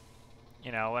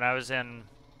 you know, when I was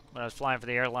flying for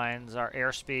the airlines, our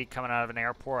airspeed coming out of an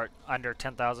airport under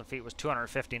 10,000 feet was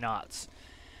 250 knots.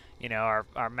 you know,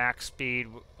 our max speed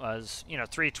was, you know,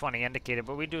 320 indicated,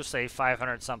 but we do say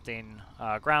 500 something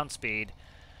ground speed.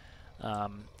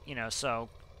 You know, so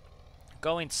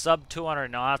going sub 200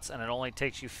 knots and it only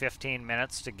takes you 15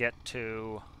 minutes to get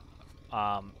to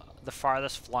the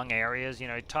farthest flung areas. You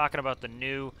know, you're talking about the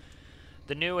new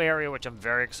area, which I'm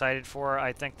very excited for.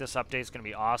 I think this update is going to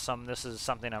be awesome. This is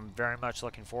something I'm very much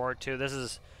looking forward to. This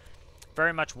is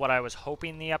very much what I was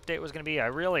hoping the update was going to be.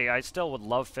 I still would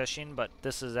love fishing, but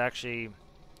this is actually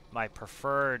my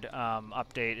preferred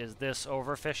update is this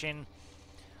overfishing.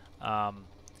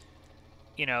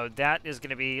 You know, that is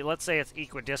going to be, let's say it's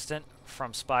equidistant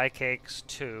from Spy Cakes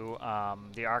to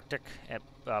the Arctic,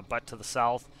 but to the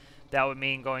south. That would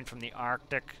mean going from the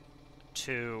Arctic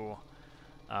to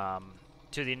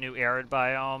the new arid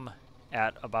biome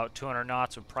at about 200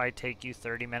 knots would probably take you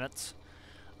 30 minutes.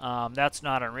 That's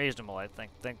not unreasonable. I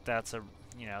think that's a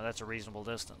that's a reasonable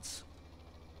distance.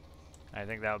 I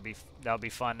think that would be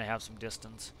fun to have some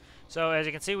distance. So as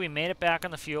you can see, we made it back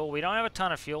on the fuel. We don't have a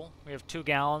ton of fuel. We have 2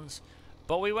 gallons,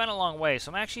 but we went a long way.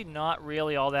 So I'm actually not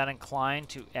really all that inclined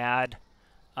to add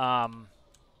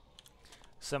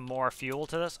some more fuel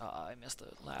to this. Oh, I missed the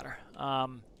ladder.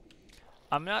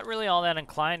 I'm not really all that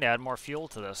inclined to add more fuel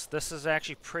to this. This is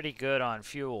actually pretty good on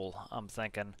fuel, I'm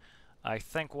thinking. I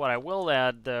think what I will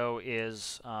add, though,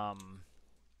 is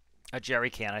a jerry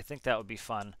can. I think that would be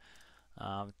fun.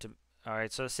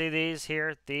 Alright, so see these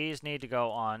here? These need to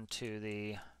go on to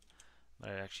the... I'm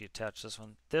going to actually attach this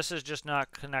one. This is just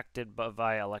not connected but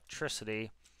via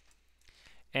electricity.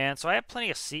 And so I have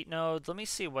plenty of seat nodes. Let me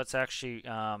see what's actually...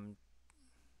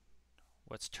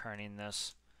 what's turning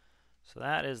this. So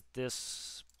that is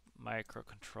this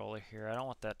microcontroller here. I don't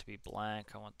want that to be blank.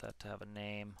 I want that to have a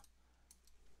name.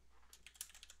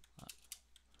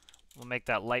 We'll make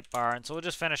that light bar. And so we'll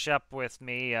just finish up with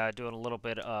me doing a little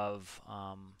bit of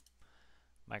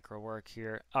micro work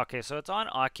here. Okay, so it's on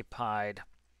occupied.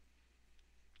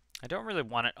 I don't really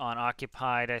want it on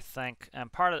occupied, I think.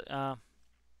 And part of...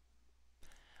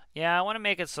 yeah, I want to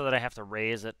make it so that I have to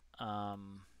raise it.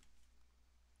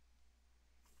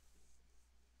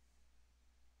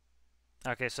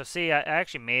 Okay, so see, I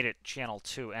actually made it channel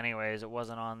 2 anyways. It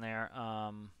wasn't on there.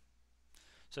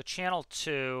 So channel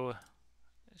 2,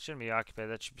 it shouldn't be occupied.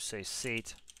 That should say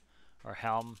seat or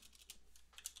helm.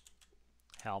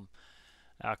 Helm.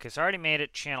 Okay, so I already made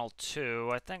it channel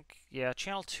 2. I think, yeah,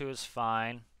 channel 2 is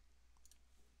fine.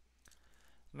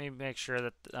 Let me make sure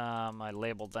that I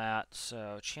labeled that.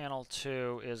 So channel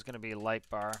 2 is going to be light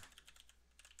bar.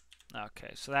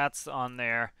 Okay, so that's on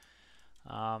there.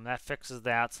 That fixes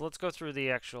that. So let's go through the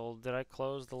actual... Did I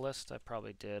close the list? I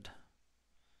probably did.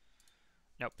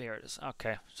 Nope, here it is.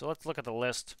 Okay, so let's look at the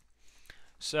list.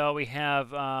 So we have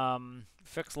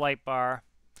fixed light bar.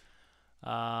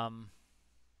 Okay,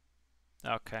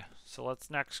 so let's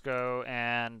next go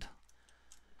and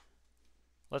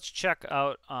let's check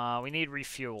out... we need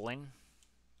refueling.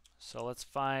 So let's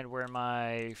find where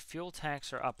my fuel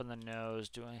tanks are up in the nose.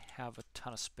 Do I have a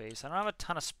ton of space? I don't have a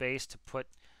ton of space to put...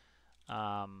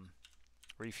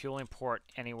 refueling port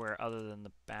anywhere other than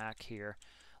the back here.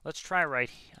 Let's try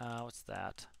right. What's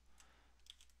that?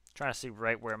 Trying to see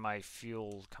right where my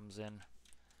fuel comes in.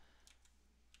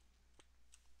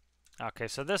 Okay,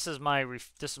 so this is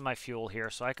my fuel here,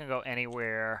 so I can go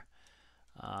anywhere,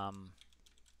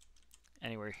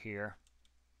 anywhere here.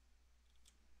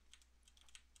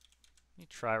 Let me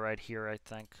try right here, I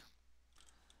think.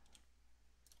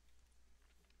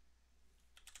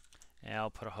 And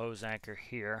I'll put a hose anchor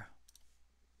here.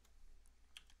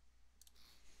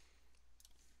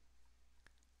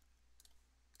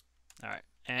 Alright,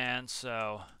 and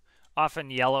so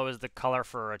often yellow is the color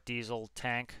for a diesel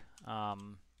tank.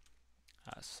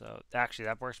 So actually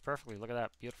that works perfectly. Look at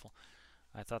that, beautiful.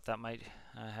 I thought that might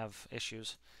have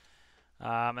issues.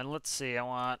 And let's see, I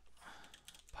want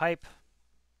pipe.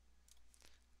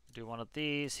 Do one of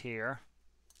these here.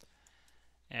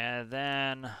 And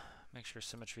then make sure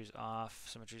symmetry's off.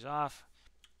 Symmetry's off.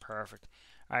 Perfect.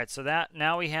 All right, so that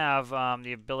now we have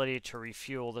the ability to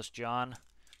refuel this John.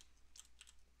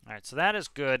 All right, so that is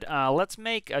good. Let's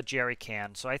make a jerry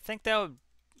can. So I think that would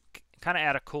kind of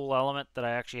add a cool element that I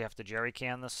actually have to jerry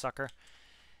can this sucker.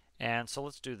 And so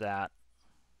let's do that.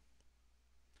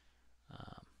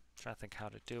 Trying to think how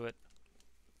to do it.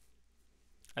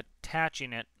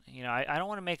 Attaching it, you know, I don't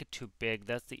want to make it too big.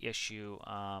 That's the issue.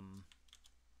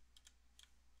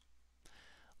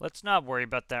 Let's not worry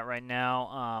about that right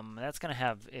now. That's going to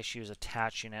have issues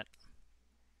attaching it.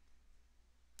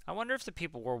 I wonder if the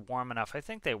people were warm enough. I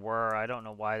think they were. I don't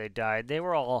know why they died. They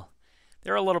were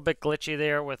a little bit glitchy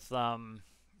there with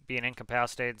being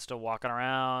incapacitated, still walking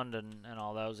around, and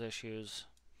all those issues.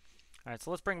 All right,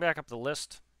 so let's bring back up the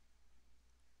list.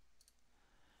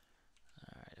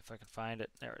 All right, if I can find it.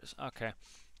 There it is. Okay.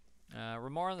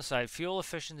 Remora on the side. Fuel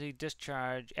efficiency,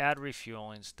 discharge, add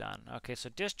refueling's done. Okay, so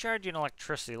discharging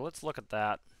electricity. Let's look at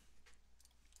that.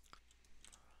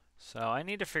 So I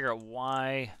need to figure out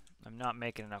why I'm not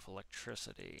making enough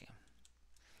electricity.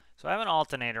 So I have an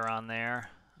alternator on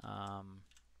there. I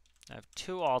have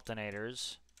 2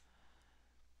 alternators.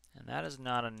 And that is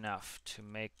not enough to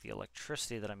make the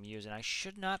electricity that I'm using. I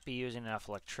should not be using enough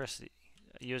electricity,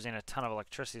 using a ton of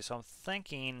electricity. So I'm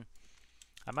thinking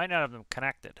I might not have them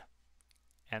connected.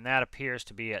 And that appears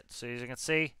to be it. So as you can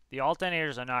see, the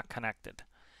alternators are not connected.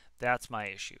 That's my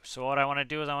issue. So what I want to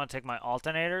do is I want to take my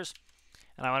alternators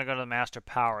and I want to go to the master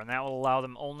power. And that will allow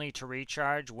them only to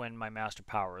recharge when my master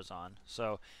power is on.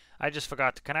 So I just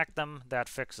forgot to connect them. That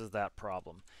fixes that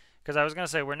problem. Because I was going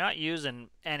to say, we're not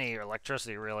using any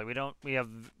electricity, really. We have,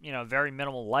 very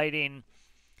minimal lighting.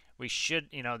 We should,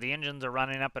 the engines are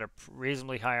running up at a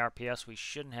reasonably high RPS. We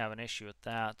shouldn't have an issue with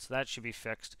that. So that should be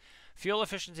fixed. Fuel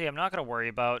efficiency, I'm not going to worry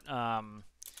about.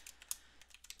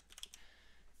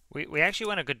 We actually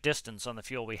went a good distance on the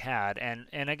fuel we had.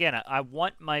 And again, I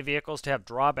want my vehicles to have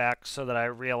drawbacks so that I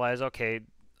realize, okay,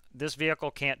 this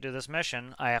vehicle can't do this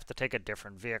mission, I have to take a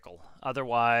different vehicle.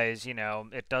 Otherwise,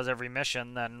 it does every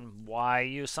mission, then why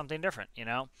use something different,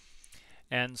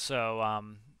 And so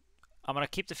I'm going to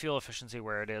keep the fuel efficiency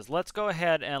where it is. Let's go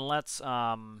ahead and let's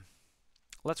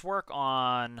work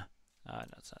on, no,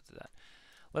 let's not do that.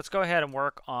 Let's go ahead and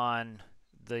work on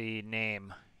the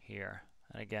name here.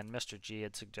 And again, Mr. G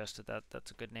had suggested that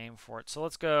that's a good name for it. So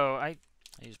let's go, I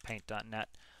use paint.net. Let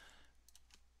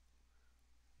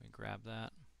me grab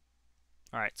that.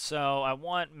 All right, so I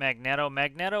want Magneto.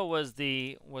 Magneto was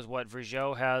what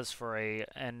Vrigeau has for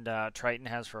and Triton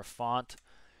has for a font.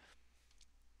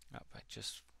 Oh, I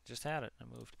just had it. I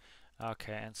moved.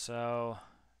 Okay, and so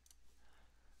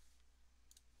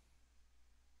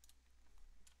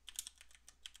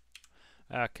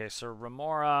so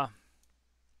Remora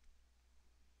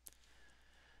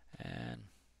and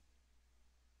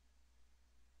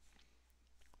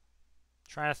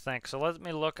trying to think. So let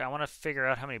me look. I want to figure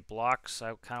out how many blocks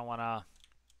I kind of want to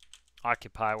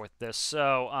occupy with this.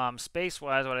 So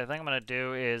space-wise, what I think I'm going to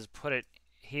do is put it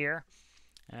here.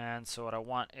 And so what I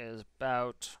want is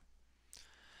about,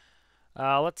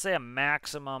 let's say a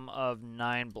maximum of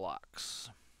 9 blocks.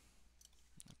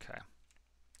 Okay.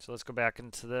 So let's go back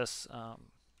into this.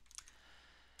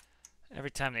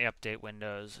 Every time they update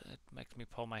Windows, it makes me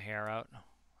pull my hair out.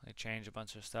 They change a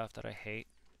bunch of stuff that I hate.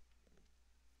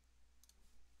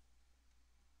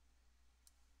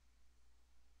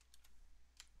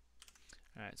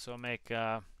 All right, so I'll make.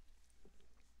 All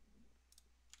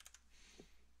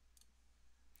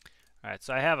right,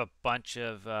 so I have a bunch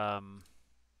of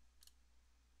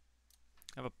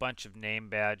name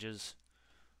badges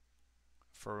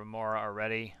for Remora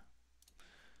already,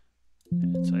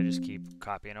 and so I just keep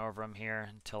copying over them here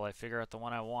until I figure out the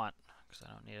one I want, because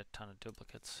I don't need a ton of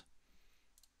duplicates.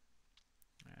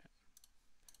 All right.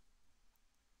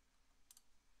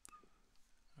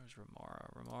 There's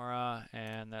Remora,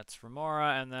 and that's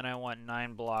Remora, and then I want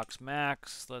 9 blocks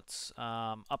max. Let's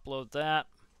upload that.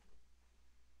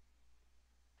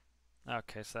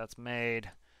 Okay, so that's made.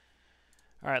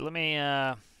 All right, let me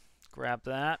grab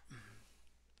that.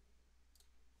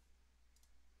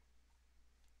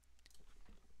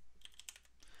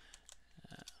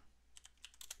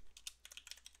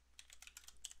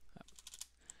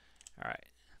 All right.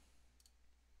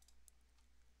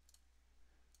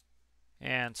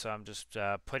 And so I'm just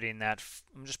putting that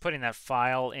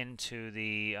file into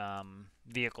the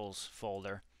vehicles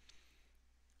folder,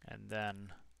 and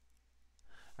then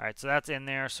all right, so that's in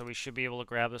there, so we should be able to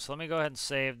grab this. So let me go ahead and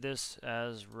save this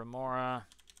as Remora.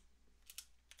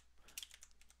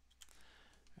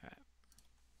 All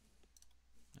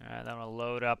right, then I'll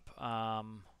load up.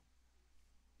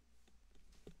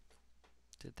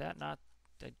 Did that not?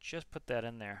 I just put that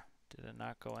in there. Did it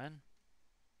not go in?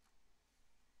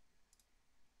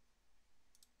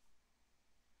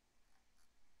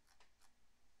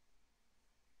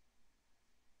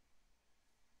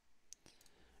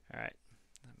 All right,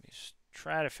 let me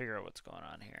try to figure out what's going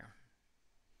on here.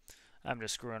 I'm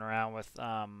just screwing around with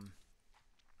trying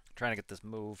to get this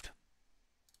moved.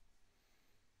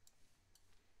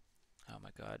 Oh my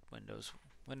God, Windows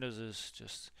is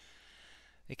just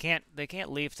they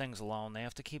can't leave things alone. They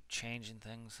have to keep changing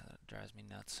things. That drives me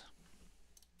nuts.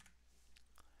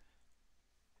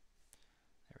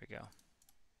 There we go.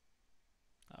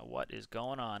 What is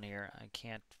going on here? I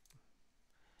can't.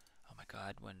 Oh my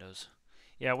God, Windows.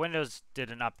 Yeah, Windows did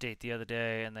an update the other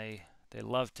day, and they They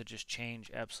love to just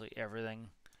change absolutely everything,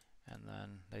 and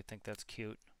then they think that's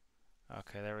cute.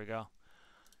 Okay, there we go.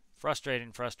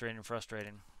 Frustrating, frustrating,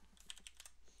 frustrating.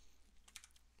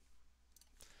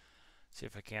 See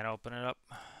if I can't open it up.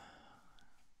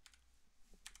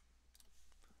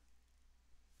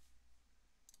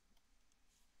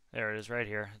 There it is right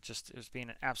here. It was being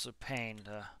an absolute pain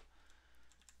to,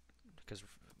 because,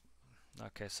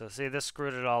 okay, so see, this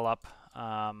screwed it all up.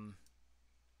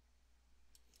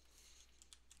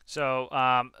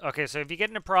 Okay, so if you get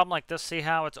in a problem like this, see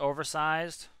how it's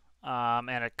oversized, and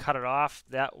it cut it off?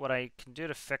 What I can do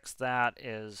to fix that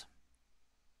is,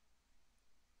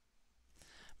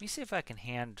 let me see if I can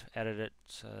hand edit it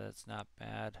so that it's not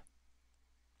bad.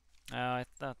 I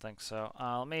don't think so.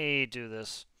 Let me do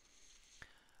this.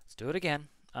 Let's do it again.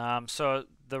 So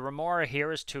the Remora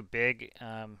here is too big.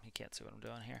 You can't see what I'm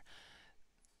doing here.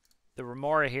 The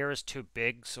Remora here is too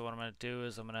big, so what I'm going to do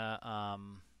is I'm going to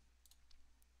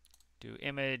do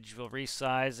image. We'll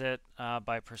resize it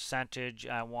by percentage.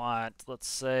 I want, let's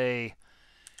say,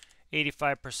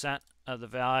 85% of the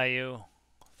value.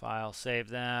 File, save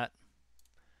that.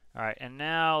 All right, and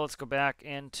now let's go back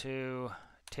into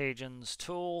Tajin's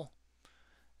tool.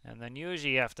 And then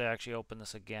usually you have to actually open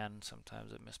this again.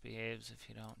 Sometimes it misbehaves if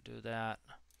you don't do that.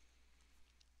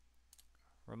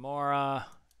 Remora,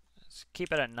 let's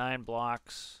keep it at 9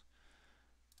 blocks.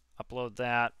 Upload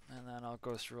that, and then I'll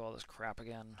go through all this crap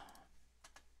again.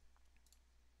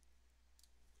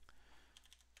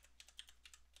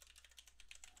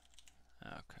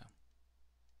 Okay.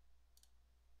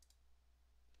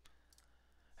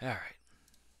 All right.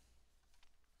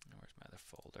 Where's my other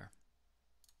folder?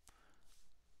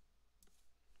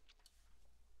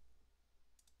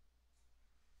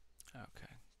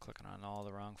 Okay, clicking on all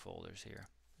the wrong folders here.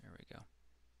 There we go.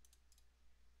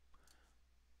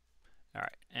 All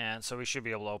right, and so we should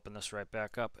be able to open this right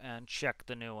back up and check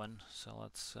the new one. So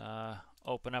let's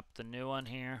open up the new one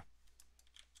here.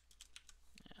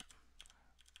 Yeah.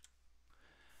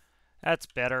 That's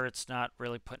better. It's not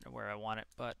really putting it where I want it,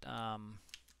 but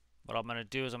what I'm going to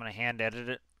do is I'm going to hand edit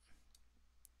it.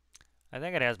 I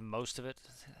think it has most of it.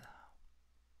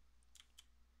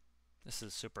 This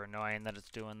is super annoying that it's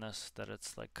doing this, that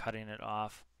it's like cutting it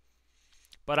off.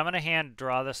 But I'm going to hand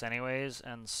draw this anyways,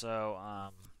 and so,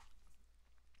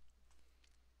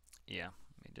 yeah,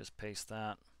 let me just paste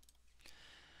that.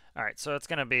 All right, so it's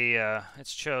going to be,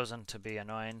 it's chosen to be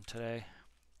annoying today.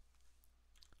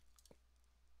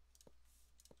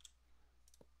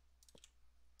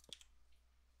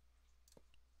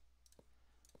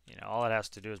 You know, all it has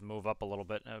to do is move up a little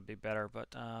bit and it would be better,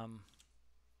 but I'm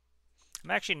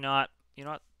actually not, you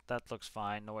know what, that looks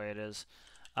fine the way it is.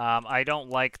 I don't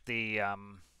like the, I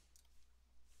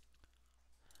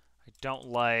don't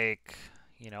like,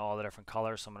 you know, all the different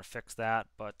colors, so I'm going to fix that,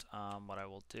 but what I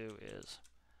will do is,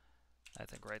 I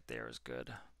think right there is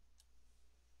good.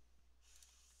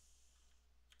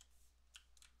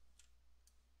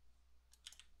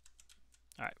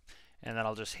 All right, and then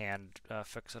I'll just hand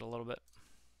fix it a little bit.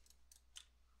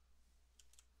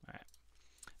 All right,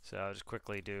 so I'll just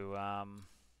quickly do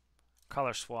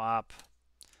color swap.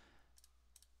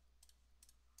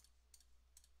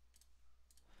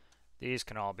 These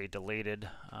can all be deleted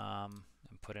and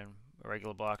put in,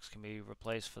 regular blocks can be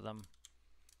replaced for them.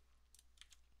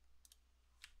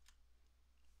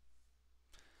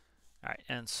 All right,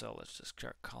 and so let's just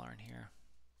start coloring here.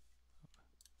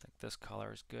 I think this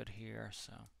color is good here,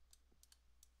 so.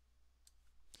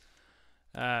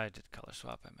 I did color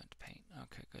swap, I meant to paint.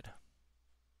 Okay, good.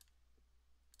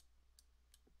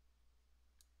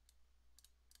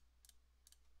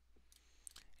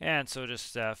 And so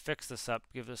just fix this up,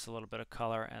 give this a little bit of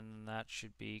color, and that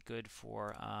should be good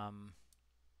for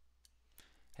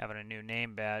having a new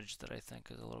name badge that I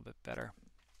think is a little bit better.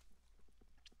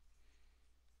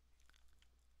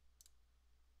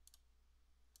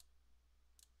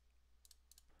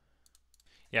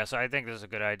 Yeah, so I think this is a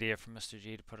good idea for Mr.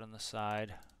 G to put on the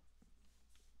side.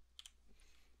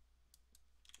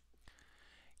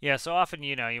 Yeah, so often,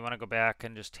 you know, you want to go back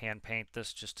and just hand paint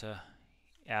this just to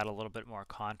add a little bit more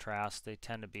contrast. They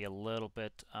tend to be a little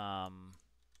bit, you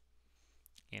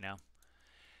know,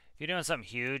 if you're doing something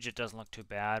huge, it doesn't look too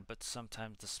bad, but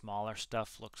sometimes the smaller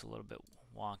stuff looks a little bit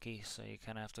wonky, so you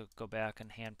kind of have to go back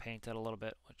and hand paint it a little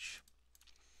bit, which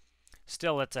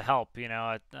still, it's a help, you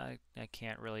know. I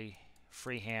can't really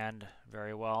freehand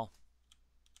very well.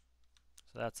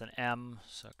 So that's an M,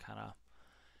 so kind of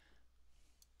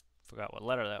forgot what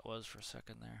letter that was for a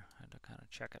second there. I had to kind of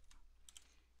check it.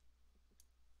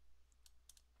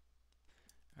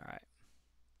 All right.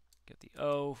 Get the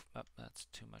O. Oh, that's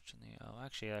too much in the O.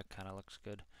 Actually, that kind of looks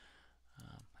good.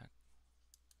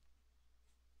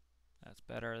 That's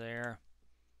better there.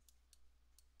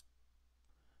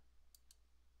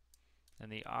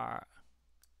 And the R.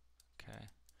 Okay.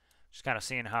 Just kind of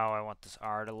seeing how I want this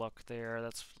R to look there.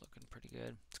 That's looking pretty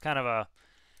good. It's kind of a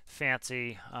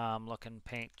fancy looking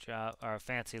paint job, or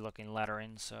fancy looking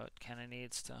lettering, so it kind of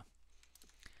needs to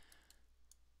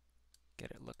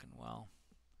get it looking well.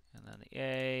 And then the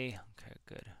A. Okay,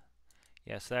 good.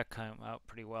 Yes, that came out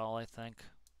pretty well, I think.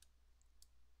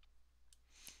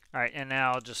 All right, and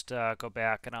now I'll just go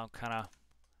back and I'll kind of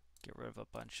get rid of a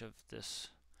bunch of this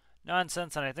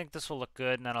nonsense, and I think this will look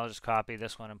good, and then I'll just copy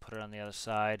this one and put it on the other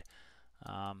side.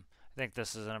 I think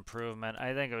this is an improvement.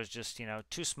 I think it was just, you know,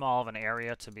 too small of an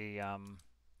area to be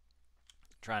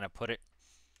trying to put it.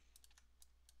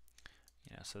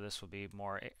 You know, so this will be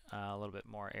more, a little bit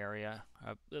more area,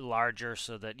 larger,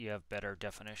 so that you have better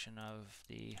definition of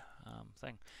the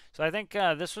thing. So I think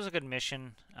this was a good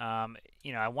mission.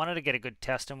 You know, I wanted to get a good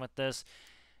test in with this.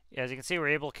 As you can see, we're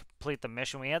able to complete the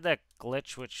mission. We had that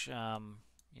glitch, which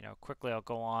you know, quickly I'll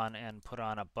go on and put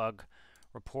on a bug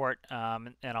report,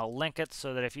 and I'll link it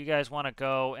so that if you guys want to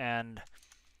go and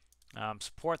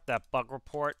support that bug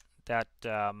report, that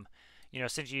you know,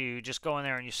 since you just go in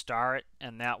there and you star it,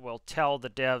 and that will tell the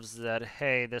devs that,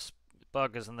 hey, this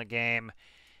bug is in the game,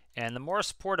 and the more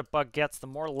support a bug gets, the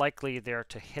more likely they're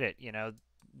to hit it. You know,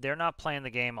 they're not playing the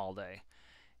game all day,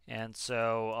 and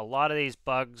so a lot of these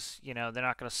bugs, you know, they're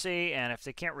not going to see, and if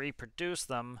they can't reproduce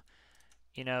them,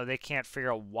 you know, they can't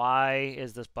figure out why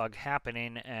is this bug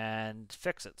happening and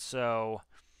fix it. So,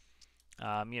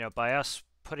 you know, by us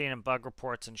putting in bug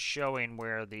reports and showing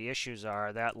where the issues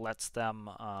are, that lets them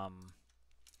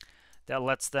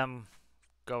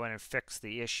go in and fix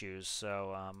the issues.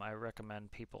 So I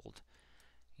recommend people,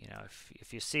 you know,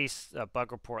 if you see a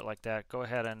bug report like that, go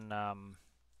ahead and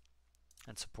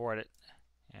support it,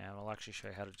 and we'll actually show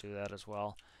you how to do that as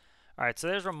well. All right, so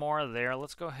there's Remora there.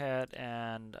 Let's go ahead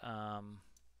and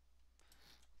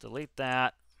delete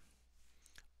that.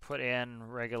 Put in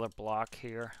regular block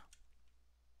here.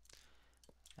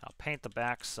 I'll paint the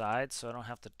back side so I don't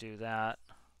have to do that.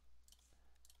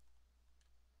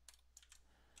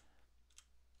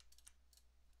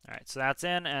 All right, so that's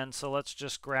in, and so let's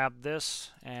just grab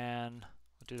this and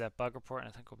we'll do that bug report, and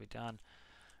I think we'll be done.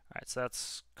 All right, so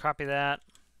let's copy that,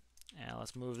 and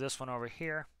let's move this one over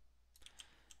here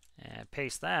and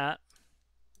paste that.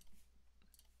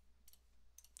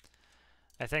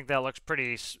 I think that looks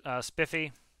pretty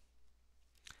spiffy.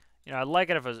 You know, I'd like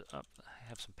it if it was, I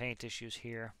have some paint issues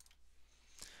here.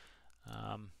 You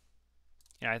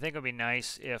know, I think it would be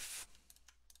nice if,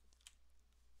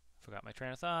 forgot my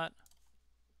train of thought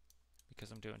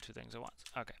because I'm doing two things at once.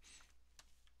 Okay.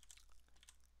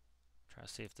 Try to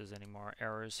see if there's any more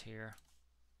errors here.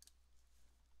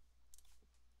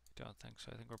 Don't think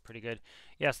so. I think we're pretty good.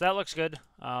 Yes, that looks good.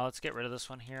 Let's get rid of this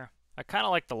one here. I kind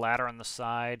of like the ladder on the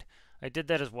side. I did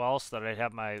that as well so that I'd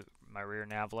have my rear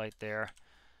nav light there.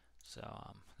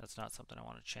 So that's not something I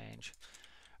want to change.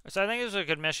 So I think it was a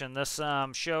good mission. This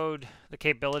showed the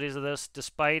capabilities of this,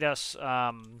 despite us,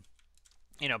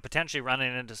 you know, potentially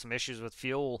running into some issues with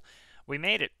fuel. We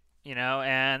made it, you know,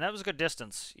 and that was a good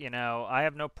distance. You know, I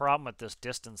have no problem with this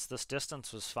distance. This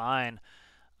distance was fine.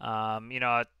 You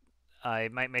know, I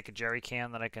might make a jerry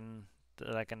can that I can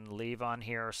leave on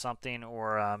here or something,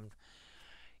 or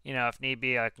you know, if need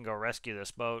be, I can go rescue this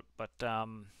boat. But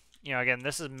you know, again,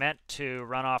 this is meant to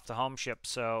run off the home ship,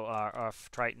 so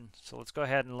off Triton. So let's go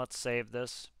ahead and let's save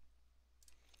this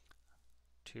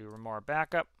to Remora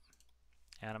backup,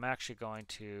 and I'm actually going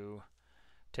to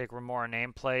take Remora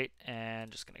nameplate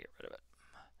and just going to get rid of it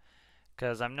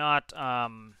because I'm not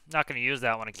going to use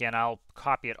that one again. I'll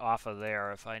copy it off of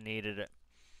there if I needed it.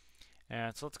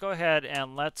 And so let's go ahead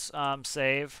and let's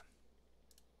save.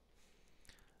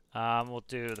 We'll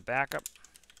do the backup.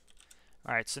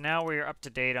 All right, so now we're up to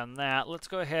date on that. Let's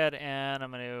go ahead and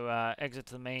I'm going to exit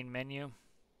to the main menu.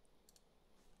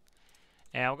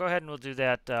 And we'll go ahead and we'll do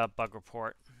that bug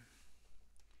report.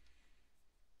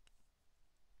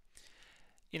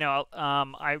 You know,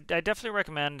 I definitely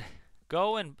recommend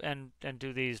go and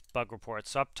do these bug reports.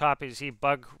 So up top you see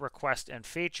bug request and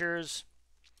features.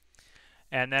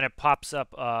 And then it pops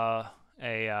up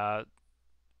a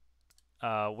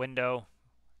window,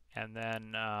 and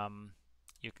then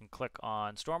you can click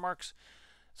on Stormworks.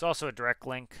 It's also a direct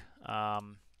link,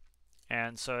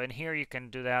 and so in here you can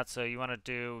do that. So you want to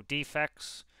do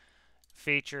defects,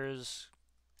 features,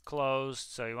 closed.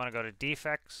 So you want to go to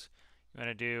defects. You want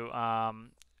to do.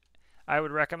 I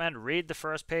would recommend read the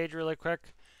first page really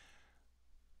quick.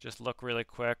 Just look really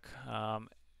quick.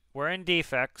 We're in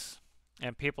defects.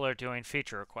 And people are doing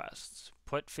feature requests.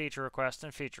 Put feature request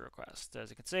and feature request. As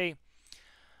you can see,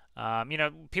 You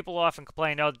know, people often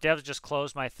complain, "Oh, the devs just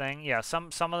closed my thing." Yeah, some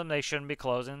of them they shouldn't be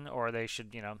closing, or they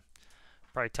should, you know,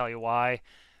 probably tell you why.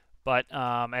 But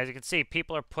as you can see,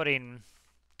 people are putting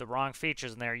the wrong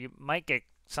features in there. You might get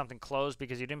something closed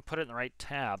because you didn't put it in the right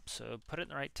tab. So put it in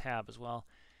the right tab as well.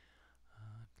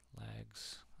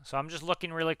 Legs. So I'm just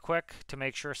looking really quick to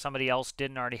make sure somebody else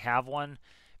didn't already have one,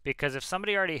 because if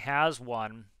somebody already has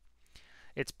one,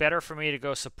 it's better for me to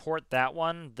go support that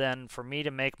one than for me to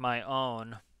make my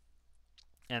own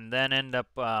and then end up,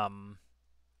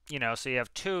 you know, so you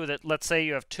have two that, let's say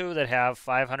you have two that have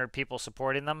 500 people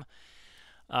supporting them.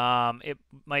 It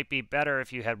might be better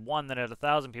if you had one that had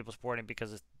 1,000 people supporting,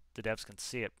 because the devs can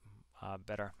see it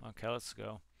better. Okay, let's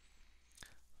go.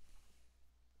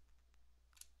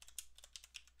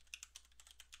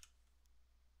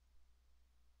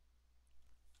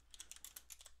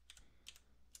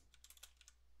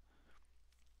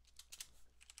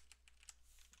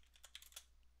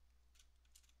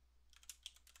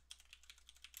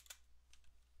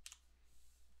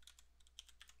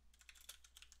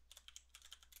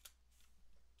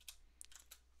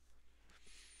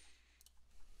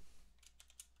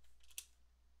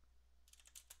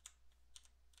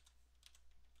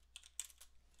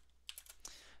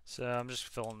 So I'm just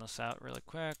filling this out really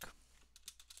quick.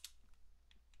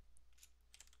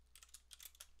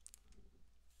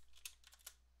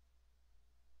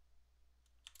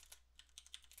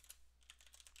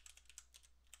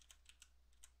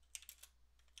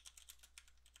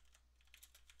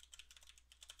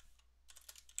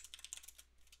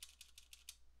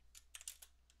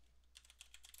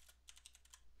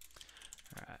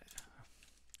 All right.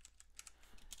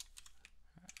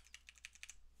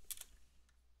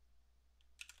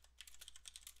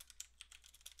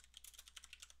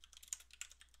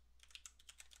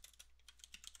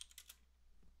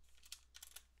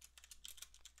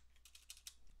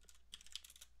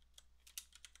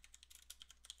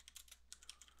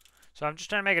 So I'm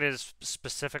just trying to make it as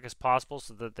specific as possible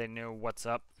so that they knew what's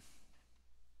up.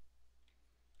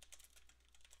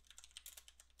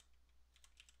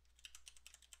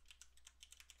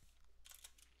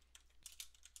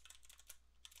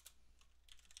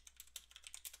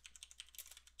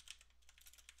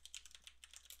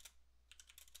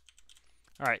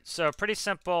 All right, so pretty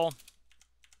simple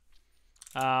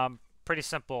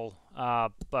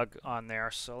bug on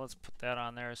there. So let's put that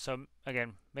on there. So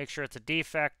again, make sure it's a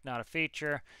defect, not a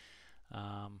feature.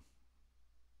 All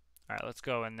right, let's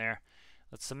go in there.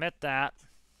 Let's submit that.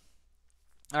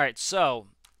 All right, so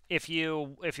if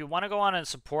you want to go on and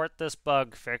support this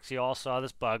bug fix, you all saw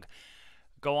this bug.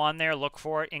 Go on there, look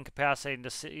for it.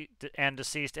 Incapacitated and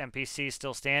deceased NPC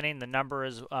still standing. The number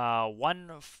is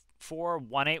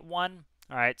 14181.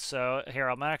 All right, so here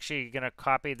I'm actually going to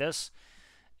copy this,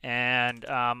 and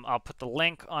I'll put the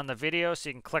link on the video so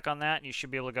you can click on that, and you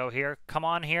should be able to go here. Come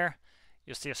on here.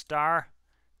 You'll see a star.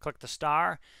 Click the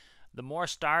star. The more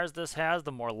stars this has,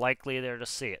 the more likely they're to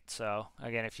see it. So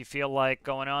again, if you feel like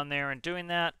going on there and doing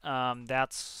that,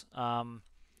 that's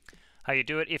how you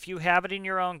do it. If you have it in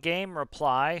your own game,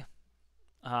 reply.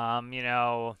 You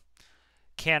know,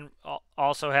 can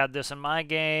also had this in my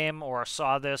game or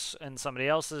saw this in somebody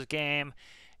else's game,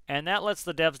 and that lets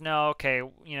the devs know, okay,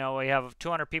 you know, we have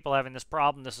 200 people having this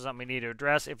problem. This is something we need to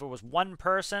address. If it was one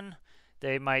person,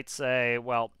 they might say,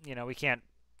 well, you know, we can't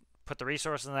put the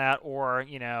resources in that, or,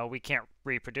 you know, we can't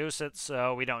reproduce it,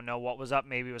 so we don't know what was up.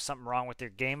 Maybe it was something wrong with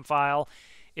your game file.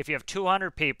 If you have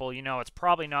 200 people, you know, it's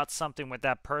probably not something with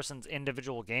that person's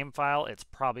individual game file. It's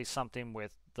probably something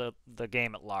with the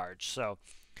game at large. So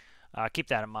keep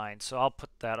that in mind. So I'll put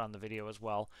that on the video as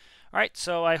well. All right,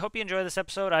 so I hope you enjoyed this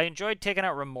episode. I enjoyed taking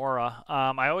out Remora.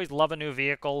 I always love a new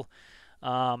vehicle.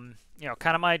 You know,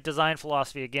 kind of my design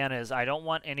philosophy again is I don't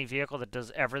want any vehicle that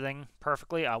does everything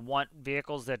perfectly. I want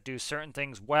vehicles that do certain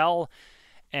things well,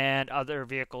 and other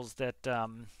vehicles that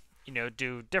you know,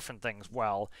 do different things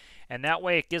well. And that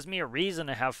way it gives me a reason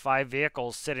to have 5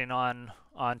 vehicles sitting on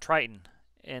Triton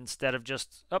instead of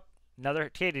just another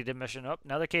Katie'd mission,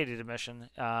 another Katie'd mission.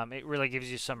 It really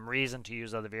gives you some reason to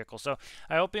use other vehicles. So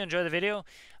I hope you enjoy the video.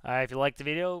 If you like the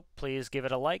video, please give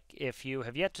it a like. If you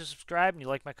have yet to subscribe and you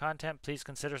like my content, please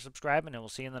consider subscribing, and we'll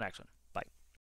see you in the next one. Bye.